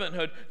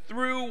servanthood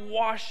through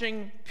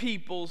washing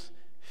people's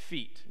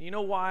feet. You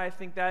know why I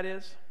think that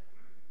is?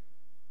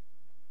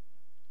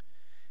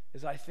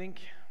 I think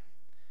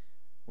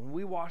when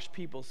we wash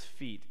people's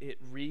feet, it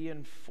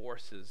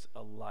reinforces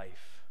a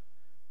life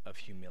of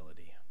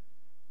humility.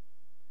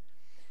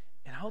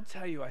 And I'll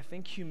tell you, I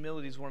think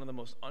humility is one of the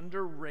most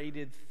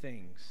underrated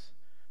things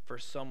for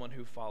someone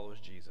who follows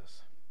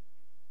Jesus.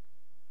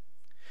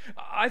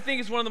 I think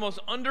it's one of the most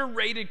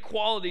underrated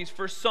qualities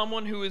for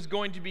someone who is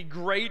going to be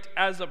great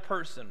as a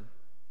person.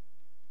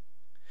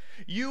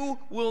 You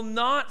will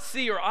not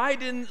see, or I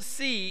didn't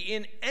see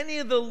in any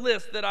of the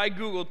lists that I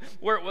Googled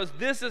where it was,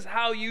 this is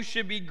how you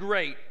should be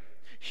great.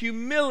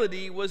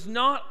 Humility was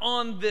not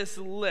on this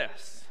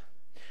list,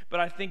 but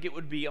I think it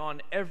would be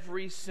on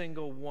every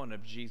single one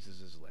of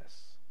Jesus' lists.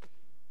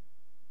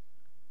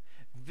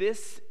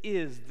 This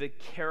is the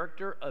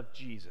character of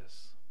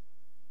Jesus.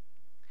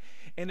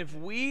 And if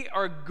we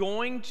are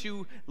going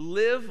to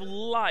live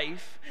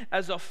life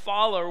as a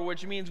follower,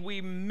 which means we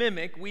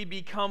mimic, we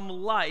become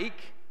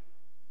like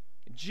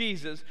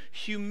Jesus,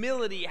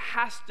 humility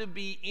has to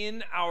be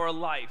in our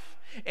life.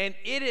 And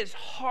it is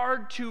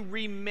hard to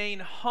remain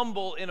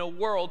humble in a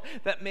world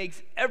that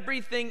makes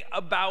everything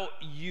about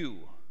you.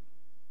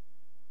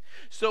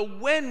 So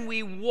when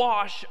we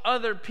wash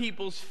other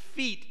people's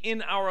feet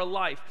in our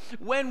life,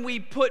 when we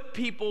put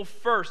people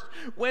first,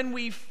 when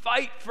we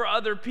fight for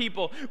other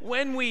people,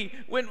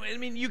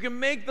 you can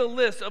make the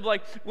list of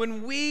like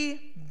when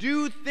we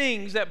do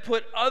things that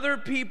put other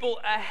people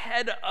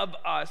ahead of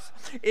us,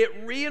 it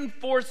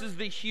reinforces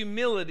the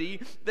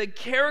humility, the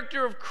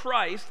character of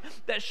Christ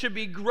that should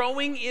be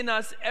growing in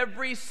us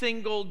every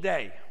single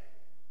day.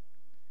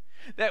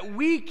 That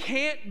we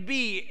can't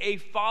be a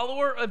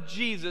follower of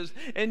Jesus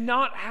and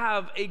not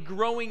have a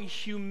growing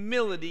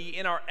humility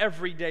in our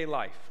everyday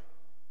life.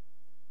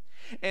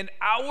 And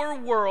our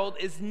world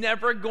is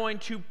never going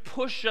to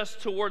push us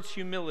towards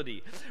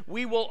humility.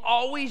 We will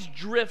always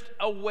drift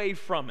away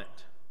from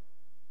it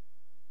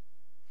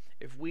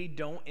if we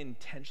don't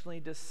intentionally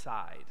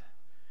decide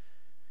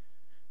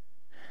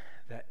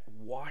that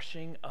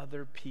washing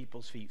other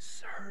people's feet,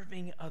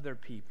 serving other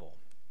people,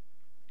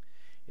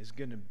 is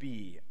going to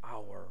be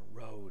our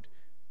road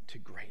to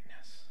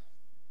greatness.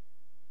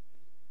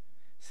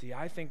 See,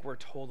 I think we're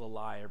told a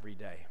lie every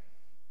day.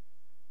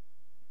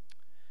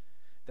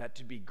 That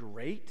to be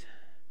great,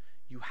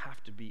 you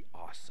have to be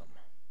awesome.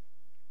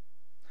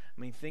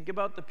 I mean, think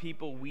about the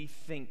people we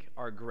think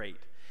are great.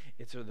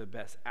 They're the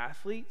best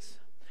athletes,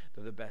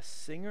 they're the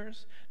best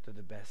singers, they're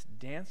the best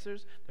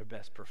dancers, they're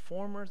best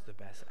performers, the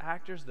best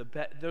actors,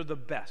 they're the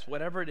best,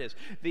 whatever it is.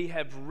 They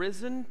have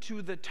risen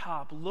to the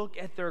top. Look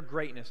at their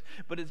greatness.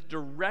 But it's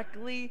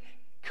directly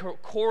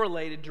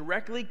correlated,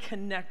 directly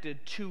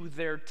connected to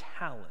their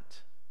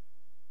talent.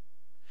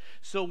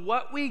 So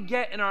what we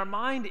get in our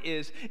mind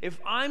is, if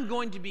I'm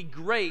going to be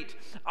great,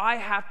 I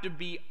have to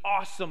be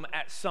awesome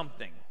at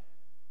something.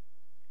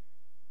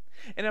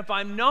 And if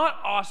I'm not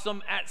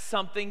awesome at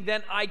something,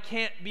 then I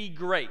can't be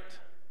great.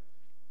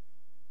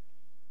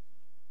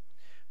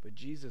 But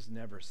Jesus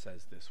never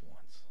says this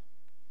once.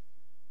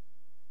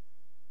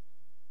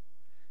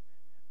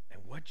 And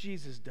what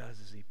Jesus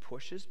does is he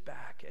pushes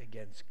back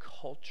against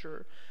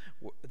culture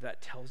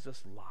that tells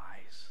us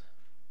lies.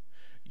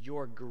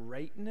 Your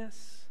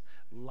greatness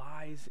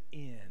lies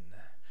in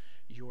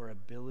your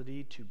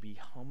ability to be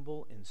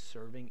humble in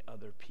serving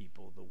other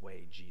people the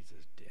way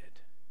Jesus did.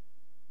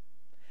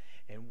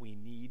 And we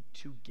need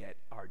to get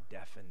our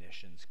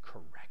definitions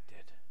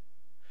corrected.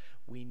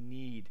 We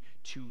need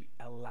to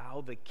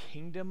allow the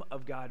kingdom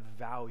of God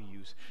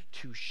values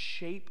to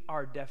shape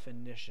our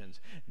definitions.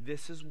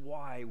 This is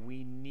why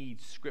we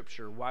need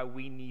Scripture, why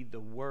we need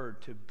the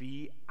Word to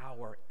be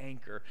our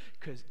anchor,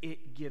 because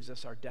it gives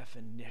us our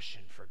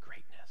definition for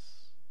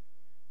greatness.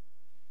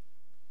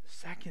 The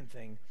second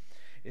thing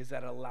is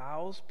that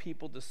allows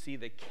people to see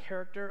the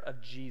character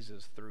of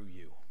Jesus through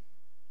you.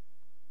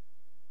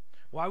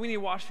 Why we need to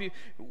wash feet?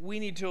 We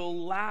need to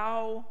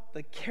allow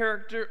the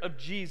character of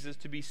Jesus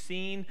to be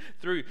seen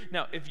through you.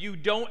 Now, if you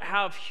don't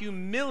have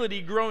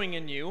humility growing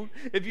in you,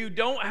 if you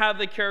don't have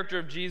the character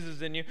of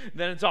Jesus in you,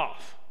 then it's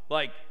off.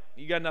 Like,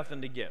 you got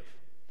nothing to give.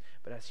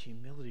 But as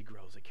humility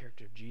grows, the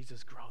character of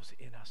Jesus grows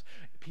in us.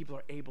 People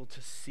are able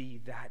to see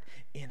that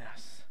in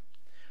us.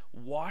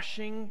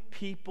 Washing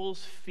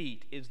people's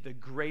feet is the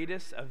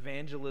greatest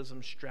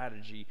evangelism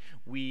strategy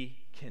we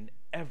can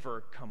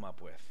ever come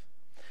up with.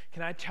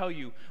 Can I tell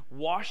you,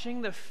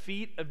 washing the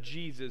feet of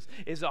Jesus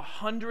is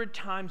 100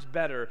 times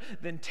better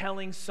than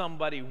telling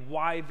somebody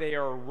why they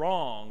are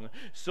wrong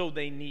so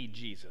they need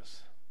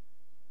Jesus.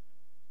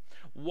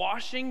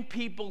 Washing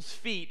people's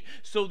feet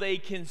so they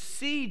can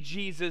see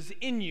Jesus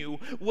in you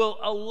will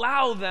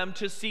allow them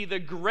to see the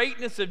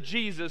greatness of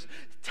Jesus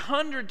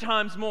 100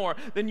 times more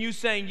than you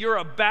saying you're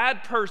a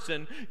bad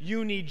person,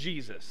 you need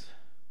Jesus.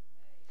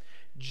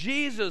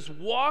 Jesus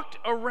walked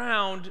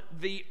around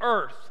the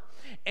earth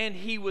and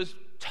he was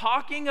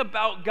talking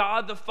about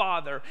God the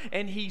Father,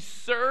 and he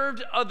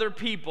served other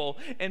people,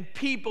 and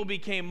people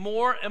became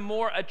more and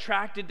more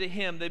attracted to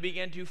him. They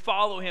began to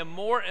follow him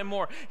more and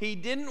more. He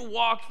didn't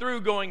walk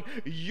through going,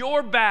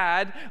 you're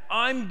bad,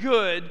 I'm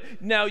good,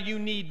 now you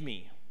need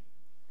me.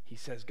 He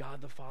says,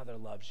 God the Father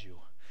loves you,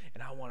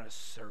 and I want to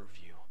serve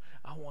you.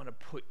 I want to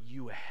put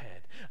you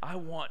ahead. I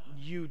want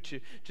you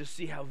to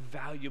see how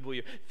valuable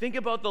you are. Think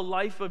about the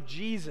life of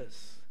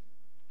Jesus.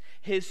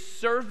 His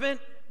servant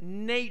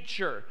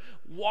nature,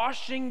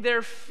 washing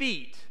their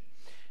feet,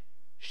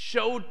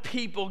 showed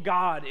people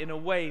God in a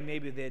way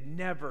maybe they had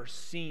never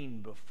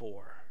seen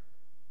before.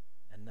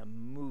 And the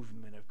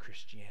movement of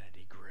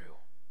Christianity grew.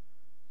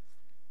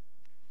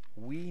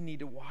 We need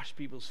to wash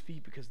people's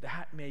feet because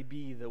that may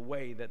be the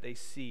way that they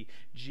see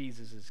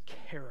Jesus'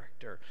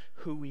 character,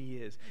 who he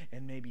is,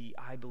 and maybe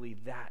I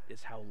believe that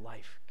is how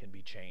life can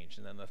be changed.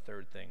 And then the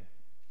third thing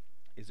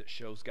is it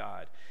shows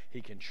God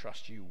he can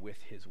trust you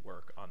with his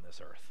work on this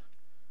earth.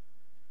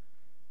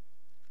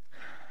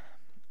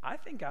 I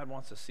think God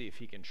wants to see if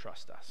he can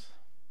trust us.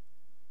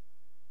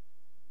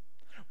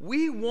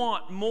 We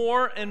want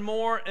more and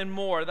more and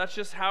more. That's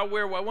just how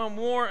we want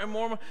more and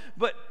more.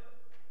 But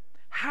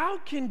how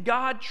can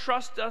God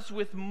trust us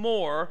with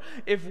more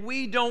if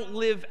we don't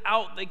live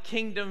out the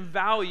kingdom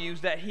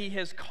values that he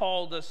has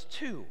called us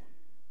to?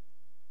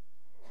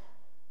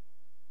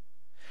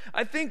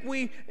 I think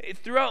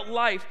throughout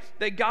life,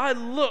 that God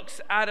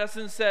looks at us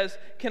and says,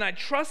 can I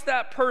trust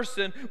that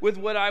person with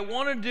what I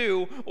want to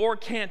do, or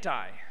can't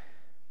I?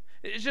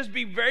 It's just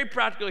be very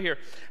practical here.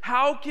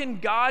 How can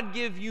God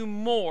give you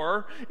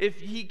more if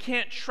he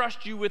can't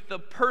trust you with the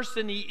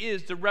person he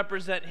is to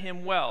represent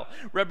him well?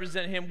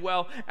 Represent him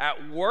well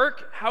at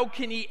work? How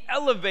can he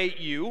elevate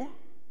you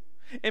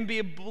and be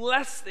a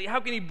blessing? How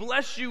can he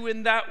bless you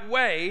in that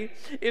way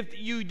if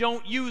you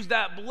don't use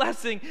that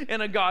blessing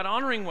in a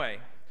God-honoring way?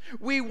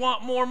 We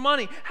want more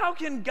money.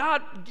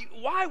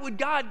 Why would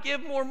God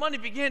give more money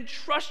if he can't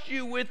trust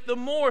you with the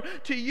more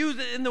to use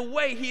it in the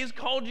way he has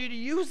called you to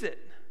use it?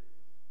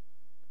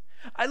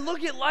 I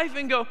look at life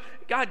and go,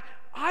 God,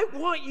 I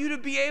want you to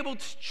be able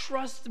to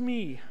trust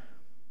me.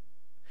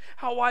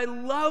 How I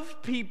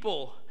love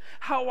people,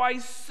 how I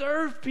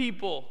serve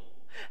people,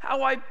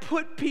 how I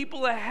put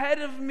people ahead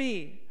of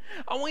me.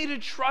 I want you to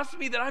trust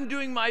me that I'm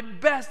doing my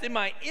best in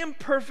my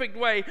imperfect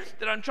way,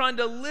 that I'm trying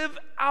to live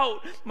out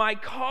my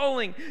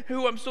calling,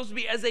 who I'm supposed to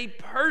be as a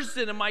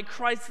person in my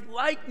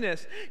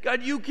Christ-likeness.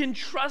 God, you can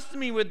trust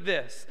me with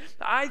this.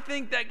 I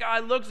think that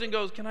God looks and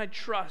goes, can I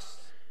trust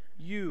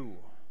you?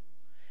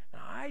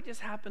 And I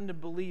just happen to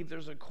believe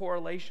there's a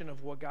correlation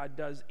of what God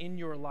does in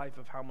your life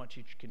of how much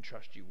he can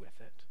trust you with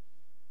it.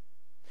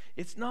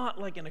 It's not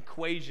like an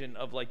equation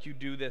of like you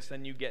do this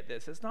and you get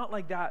this. It's not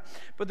like that.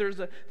 But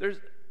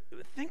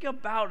think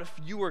about if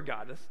you were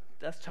God.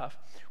 That's tough.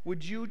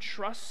 Would you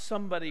trust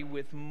somebody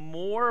with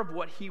more of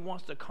what he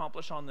wants to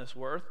accomplish on this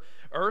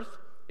earth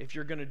if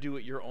you're going to do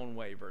it your own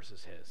way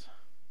versus his?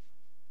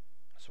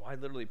 So I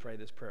literally pray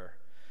this prayer.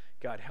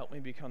 God, help me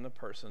become the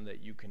person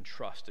that you can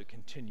trust to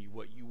continue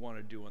what you want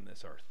to do on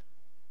this earth.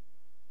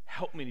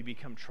 Help me to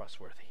become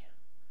trustworthy.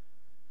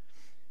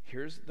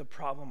 Here's the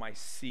problem I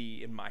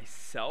see in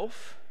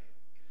myself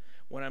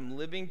when I'm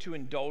living to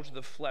indulge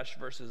the flesh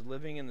versus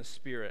living in the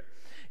spirit,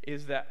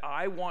 is that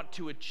I want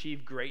to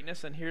achieve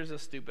greatness. And here's a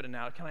stupid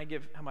analogy. Can I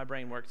give how my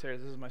brain works here?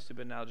 This is my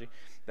stupid analogy.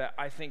 That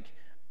I think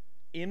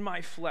in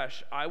my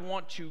flesh, I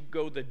want to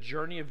go the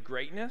journey of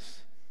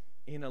greatness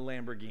in a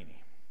Lamborghini,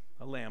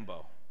 a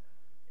Lambo.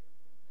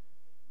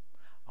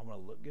 I want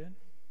to look good.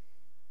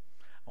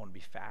 I want to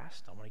be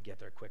fast. I want to get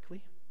there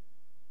quickly.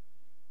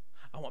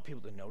 I want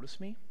people to notice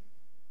me.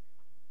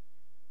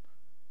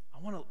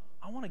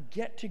 I want to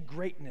get to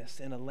greatness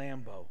in a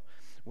Lambo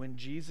when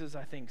Jesus,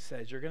 I think,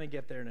 says you're going to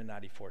get there in a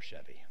 94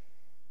 Chevy.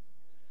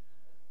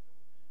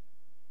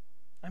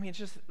 I mean, it's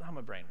just how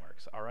my brain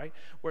works, all right?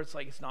 Where it's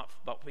like it's not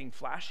about being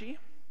flashy.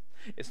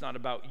 It's not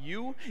about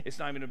you. It's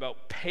not even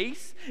about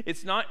pace.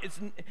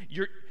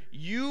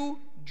 You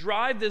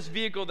drive this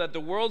vehicle that the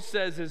world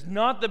says is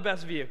not the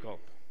best vehicle.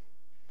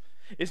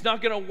 It's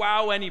not going to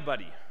wow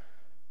anybody.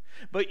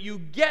 But you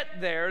get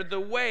there the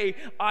way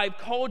I've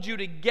called you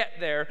to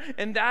get there,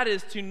 and that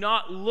is to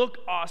not look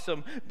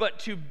awesome, but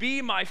to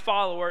be my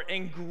follower,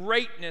 and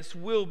greatness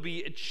will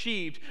be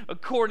achieved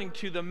according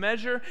to the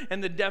measure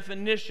and the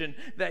definition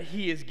that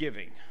he is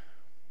giving.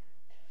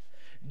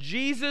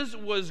 Jesus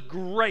was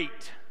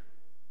great,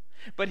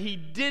 but he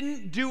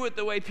didn't do it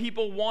the way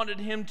people wanted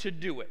him to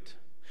do it.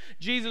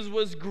 Jesus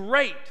was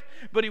great,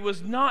 but he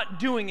was not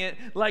doing it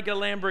like a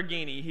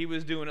Lamborghini. He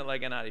was doing it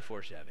like a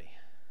 94 Chevy.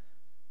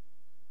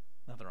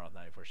 Nothing wrong with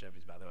 94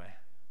 Chevys, by the way.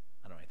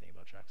 I don't know anything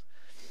about trucks.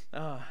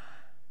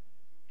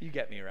 You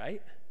get me,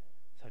 right?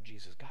 That's how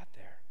Jesus got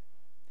there.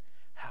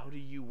 How do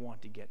you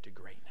want to get to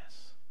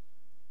greatness?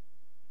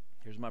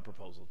 Here's my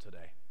proposal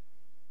today.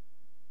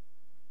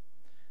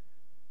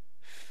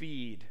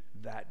 Feed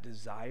that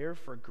desire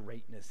for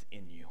greatness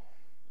in you.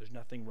 There's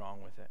nothing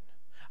wrong with it.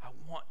 I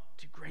want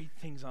to do great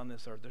things on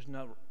this earth.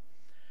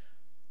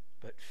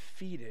 But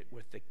feed it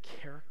with the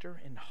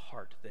character and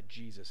heart that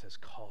Jesus has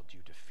called you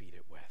to feed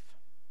it with.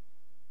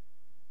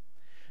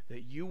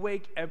 That you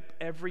wake up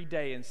every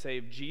day and say,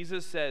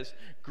 Jesus says,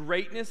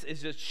 greatness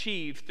is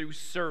achieved through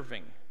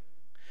serving.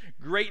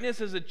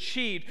 Greatness is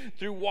achieved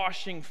through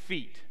washing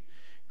feet.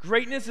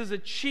 Greatness is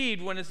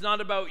achieved when it's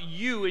not about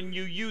you and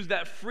you use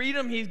that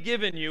freedom he's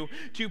given you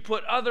to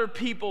put other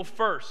people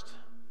first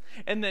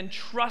and then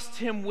trust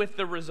him with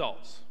the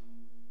results.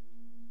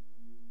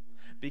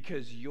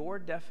 Because your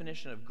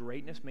definition of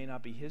greatness may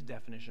not be his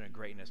definition of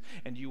greatness.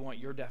 And do you want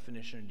your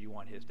definition or do you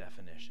want his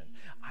definition?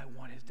 I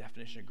want his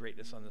definition of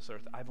greatness on this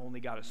earth. I've only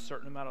got a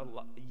certain amount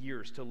of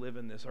years to live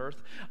in this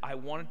earth. I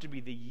want it to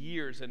be the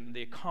years and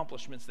the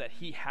accomplishments that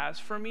he has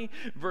for me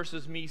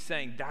versus me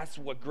saying that's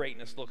what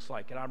greatness looks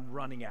like and I'm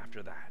running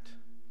after that.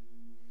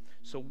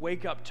 So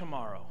wake up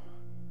tomorrow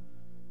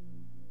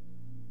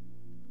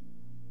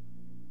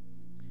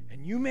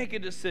and you make a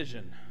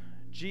decision.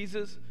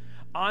 Jesus,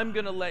 I'm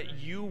going to let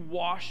you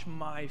wash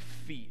my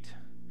feet.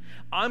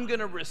 I'm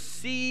going to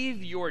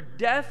receive your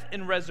death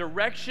and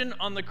resurrection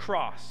on the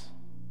cross.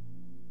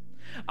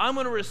 I'm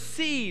going to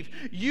receive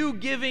you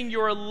giving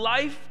your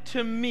life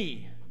to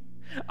me.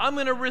 I'm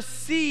going to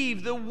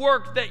receive the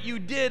work that you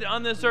did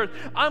on this earth.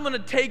 I'm going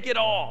to take it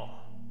all.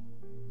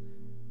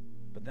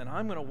 But then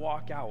I'm going to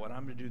walk out and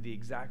I'm going to do the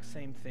exact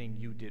same thing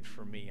you did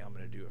for me. I'm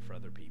going to do it for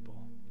other people.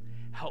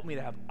 Help me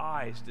to have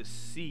eyes to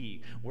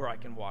see where I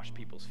can wash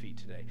people's feet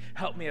today.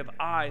 Help me have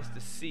eyes to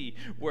see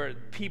where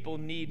people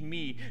need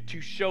me to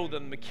show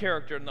them the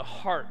character and the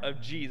heart of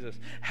Jesus.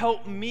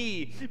 Help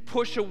me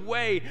push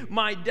away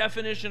my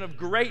definition of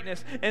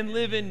greatness and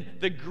live in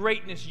the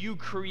greatness you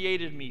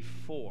created me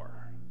for.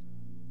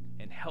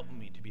 And help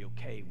me to be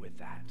okay with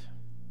that.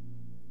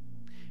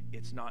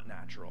 It's not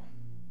natural.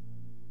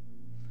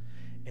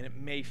 And it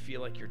may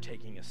feel like you're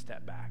taking a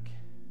step back.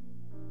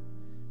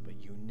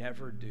 But you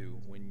never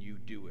do when you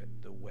do it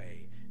the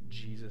way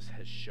Jesus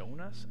has shown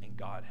us and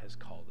God has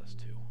called us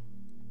to.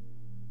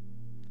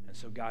 And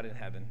so God in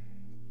heaven,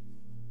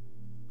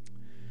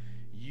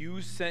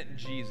 you sent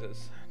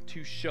Jesus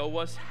to show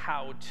us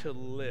how to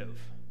live.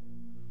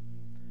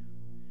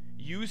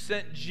 You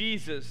sent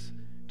Jesus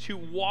to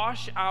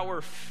wash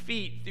our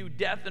feet through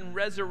death and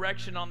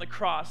resurrection on the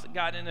cross,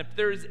 God. And if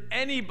there's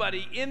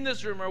anybody in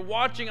this room or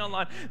watching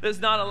online that does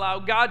not allow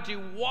God to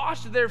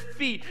wash their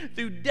feet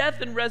through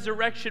death and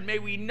resurrection, may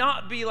we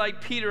not be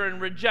like Peter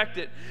and reject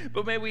it,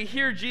 but may we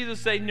hear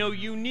Jesus say, no,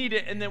 you need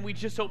it, and then we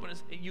just open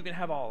it, you can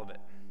have all of it.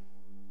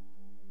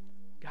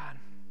 God,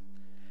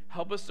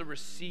 help us to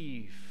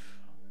receive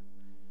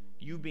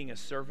you being a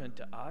servant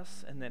to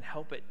us, and then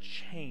help it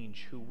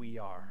change who we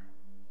are.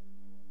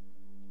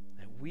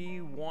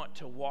 We want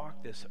to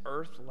walk this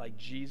earth like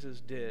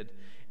Jesus did,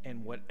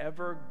 and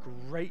whatever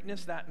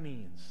greatness that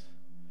means,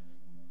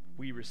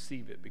 we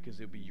receive it because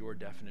it'll be your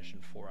definition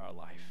for our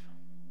life.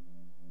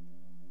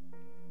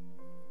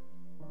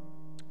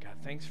 God,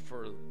 thanks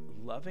for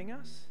loving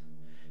us.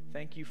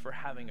 Thank you for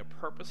having a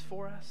purpose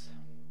for us.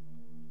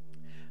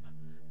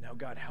 Now,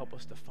 God, help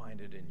us to find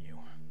it in you.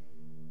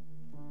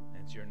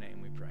 And it's your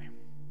name we pray.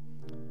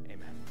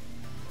 Amen.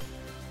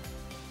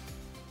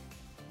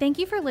 Thank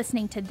you for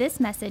listening to this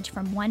message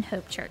from One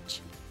Hope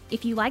Church.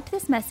 If you liked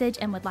this message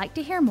and would like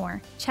to hear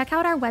more, check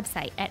out our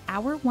website at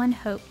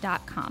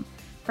ouronehope.com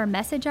for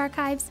message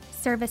archives,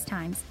 service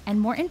times,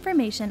 and more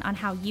information on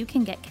how you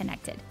can get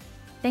connected.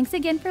 Thanks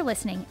again for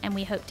listening, and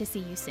we hope to see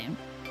you soon.